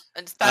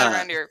just tie it Uh,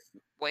 around your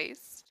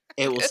waist.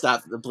 it will Good.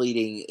 stop the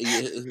bleeding.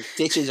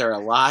 Stitches are a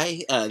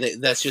lie.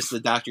 That's just the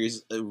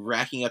doctors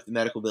racking up the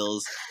medical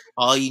bills.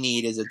 All you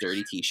need is a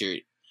dirty T-shirt,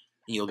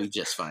 and you'll be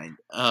just fine.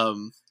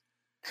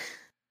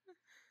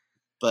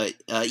 But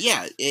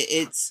yeah,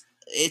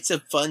 it's a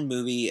fun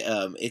movie.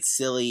 It's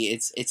silly.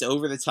 It's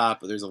over the top.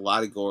 But there's a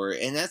lot of gore,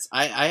 and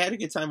I had a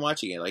good time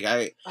watching it. Like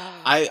Oh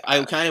I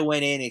gosh. kind of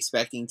went in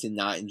expecting to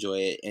not enjoy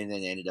it, and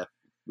then ended up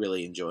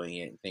really enjoying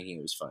it and thinking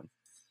it was fun.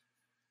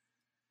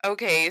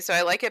 Okay, so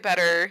I like it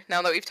better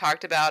now that we've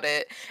talked about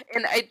it.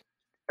 And I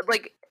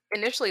like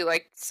initially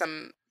liked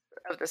some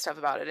of the stuff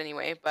about it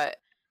anyway,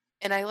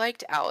 and I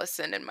liked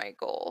Allison and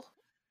Michael.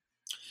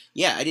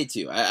 Yeah, I did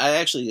too. I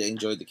actually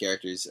enjoyed the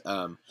characters.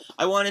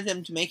 I wanted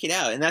them to make it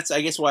out, and that's I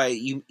guess why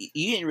you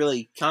didn't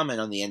really comment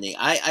on the ending.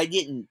 I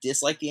didn't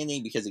dislike the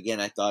ending because again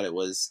I thought it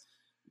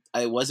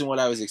wasn't what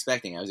I was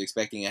expecting. I was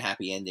expecting a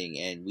happy ending,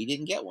 and we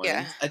didn't get one. Yeah.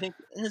 And I think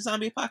in a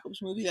zombie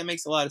apocalypse movie that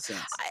makes a lot of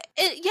sense.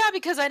 Yeah,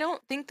 because I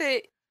don't think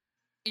that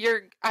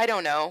I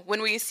don't know,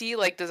 when we see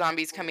like the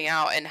zombies coming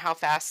out and how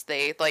fast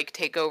they like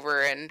take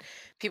over and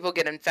people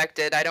get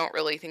infected, I don't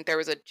really think there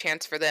was a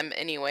chance for them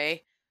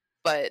anyway.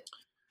 But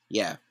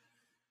Yeah.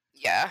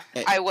 yeah,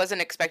 Eh, I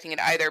wasn't expecting it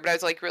either, but I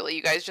was like, really,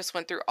 you guys just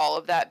went through all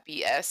of that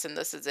BS and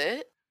this is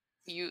it?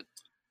 You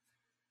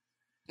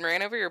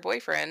ran over your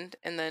boyfriend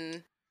and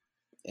then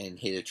and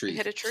hit a you tree.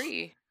 hit a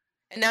tree.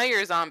 And now you're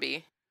a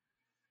zombie.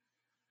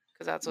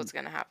 Because that's what's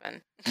going to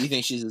happen. You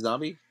think she's a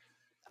zombie?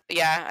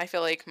 Yeah, I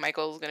feel like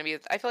Michael's going to be,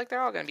 I feel like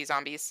they're all going to be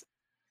zombies.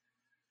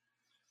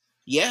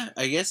 Yeah,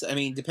 I guess. I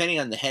mean, depending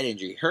on the head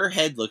injury, her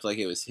head looked like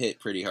it was hit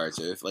pretty hard.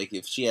 So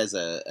if she has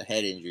a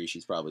head injury,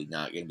 she's probably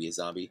not going to be a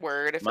zombie.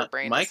 Word, if her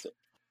brain is Michael,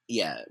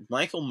 yeah,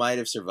 Michael might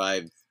have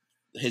survived.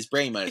 His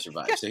brain might have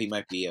survived, so he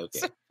might be okay.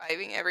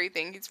 surviving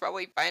everything, he's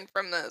probably fine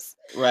from this.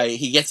 Right?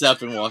 He gets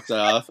up and walks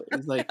off.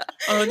 He's like,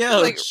 "Oh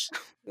no!" Like,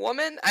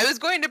 woman, I was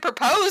going to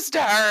propose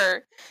to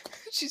her.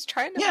 She's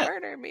trying to Yeah.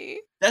 murder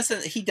me.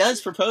 He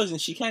does propose, and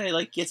she kind of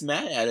like gets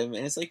mad at him,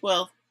 and it's like,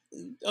 well,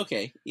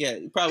 okay, yeah,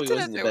 it probably It's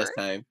wasn't the another best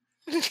time.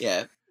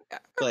 Yeah, Yeah.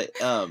 but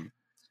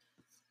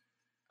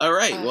all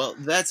right. Well,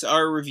 that's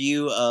our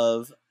review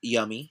of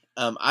yummy.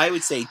 I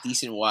would say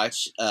decent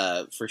watch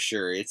for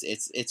sure.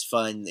 It's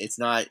fun. It's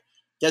not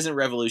doesn't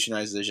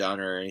revolutionize the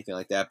genre or anything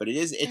like that, but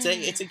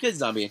it's a good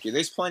zombie entry.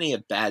 There's plenty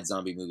of bad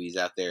zombie movies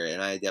out there, and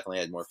I definitely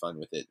had more fun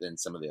with it than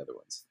some of the other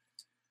ones.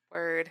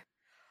 Word.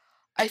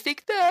 I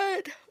think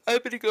that I'm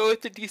gonna go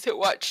with a decent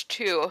watch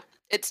too.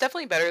 It's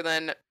definitely better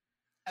than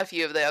a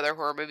few of the other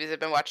horror movies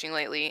I've been watching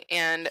lately,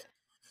 and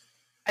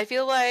I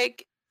feel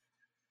like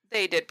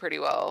they did pretty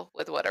well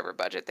with whatever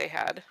budget they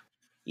had.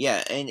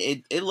 Yeah, and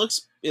it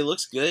looks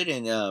good,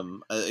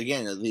 and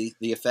again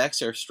the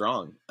effects are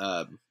strong,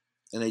 and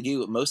they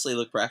do mostly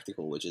look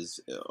practical, which is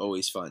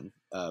always fun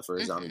for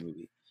a zombie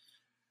movie.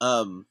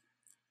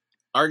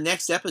 Our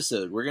next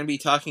episode, we're going to be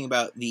talking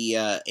about the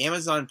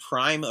Amazon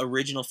Prime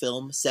original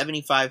film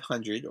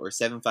 7500 or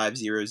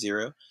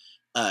 7500.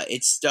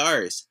 It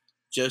stars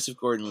Joseph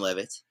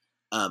Gordon-Levitt,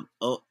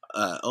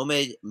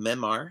 Omid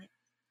Memar,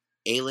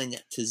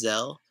 Aylin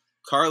Tizell,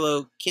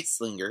 Carlo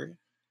Kitzlinger,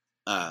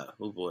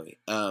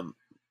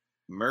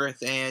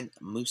 Murathan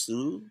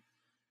Muslu,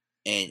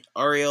 and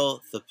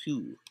Ariel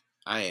Thapu.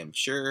 I am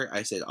sure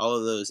I said all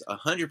of those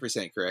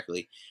 100%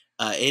 correctly.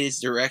 It is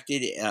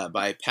directed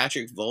by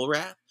Patrick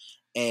Volrath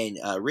and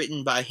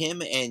written by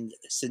him and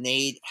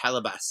Sinead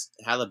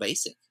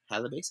Halabasic.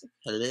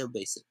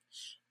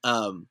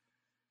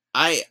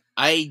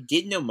 I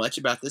didn't know much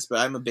about this, but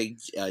I'm a big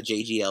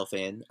JGL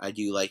fan. I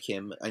do like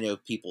him. I know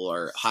people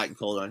are hot and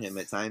cold on him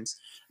at times.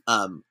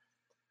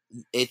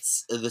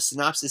 It's the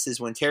synopsis is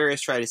when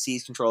terrorists try to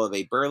seize control of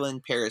a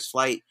Berlin-Paris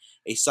flight,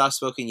 a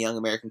soft-spoken young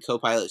American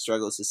co-pilot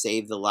struggles to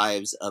save the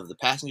lives of the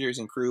passengers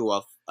and crew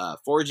while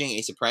forging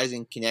a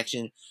surprising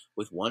connection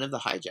with one of the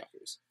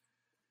hijackers.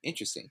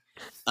 Interesting.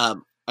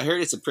 I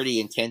heard it's a pretty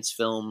intense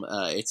film.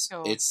 It's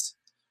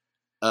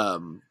a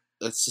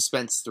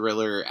suspense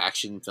thriller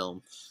action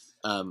film.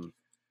 I'm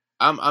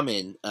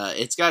in.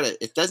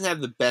 It doesn't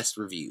have the best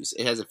reviews.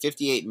 It has a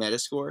 58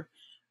 Metascore.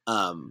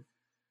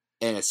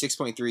 And a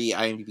 6.3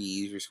 IMDb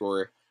user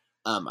score.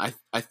 I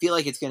feel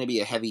like it's going to be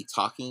a heavy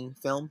talking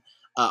film.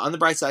 On the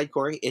bright side,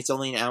 Corey, it's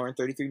only an hour and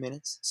 33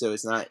 minutes, so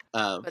it's not...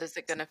 But is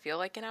it going to feel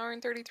like an hour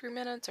and 33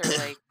 minutes, or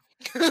like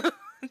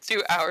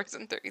 2 hours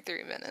and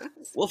 33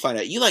 minutes? We'll find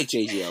out. You like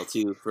JGL,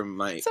 too, from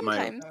my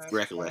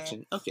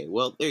recollection. Okay,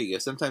 well, there you go.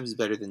 Sometimes it's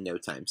better than no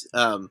times.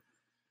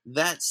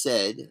 That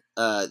said,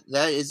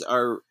 that is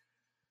our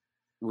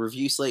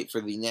review slate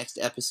for the next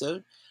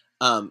episode.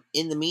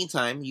 In the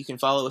meantime, you can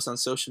follow us on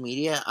social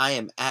media. I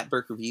am at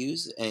Burke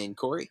Reviews, and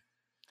Corey?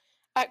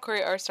 At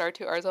Corey R Star,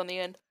 2 R's on the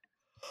end.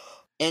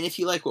 And if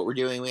you like what we're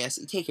doing, we ask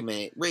you take a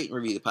minute, rate and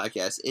review the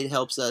podcast. It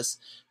helps us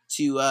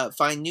to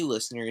find new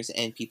listeners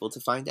and people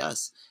to find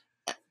us.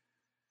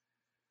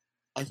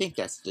 I think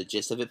that's the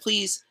gist of it.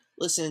 Please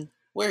listen,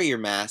 wear your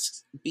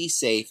masks, be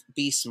safe,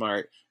 be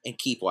smart, and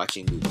keep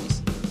watching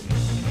movies.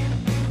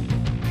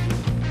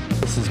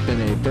 This has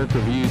been a Burke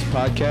Reviews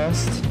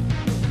podcast.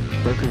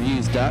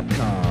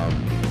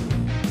 BurkeReviews.com.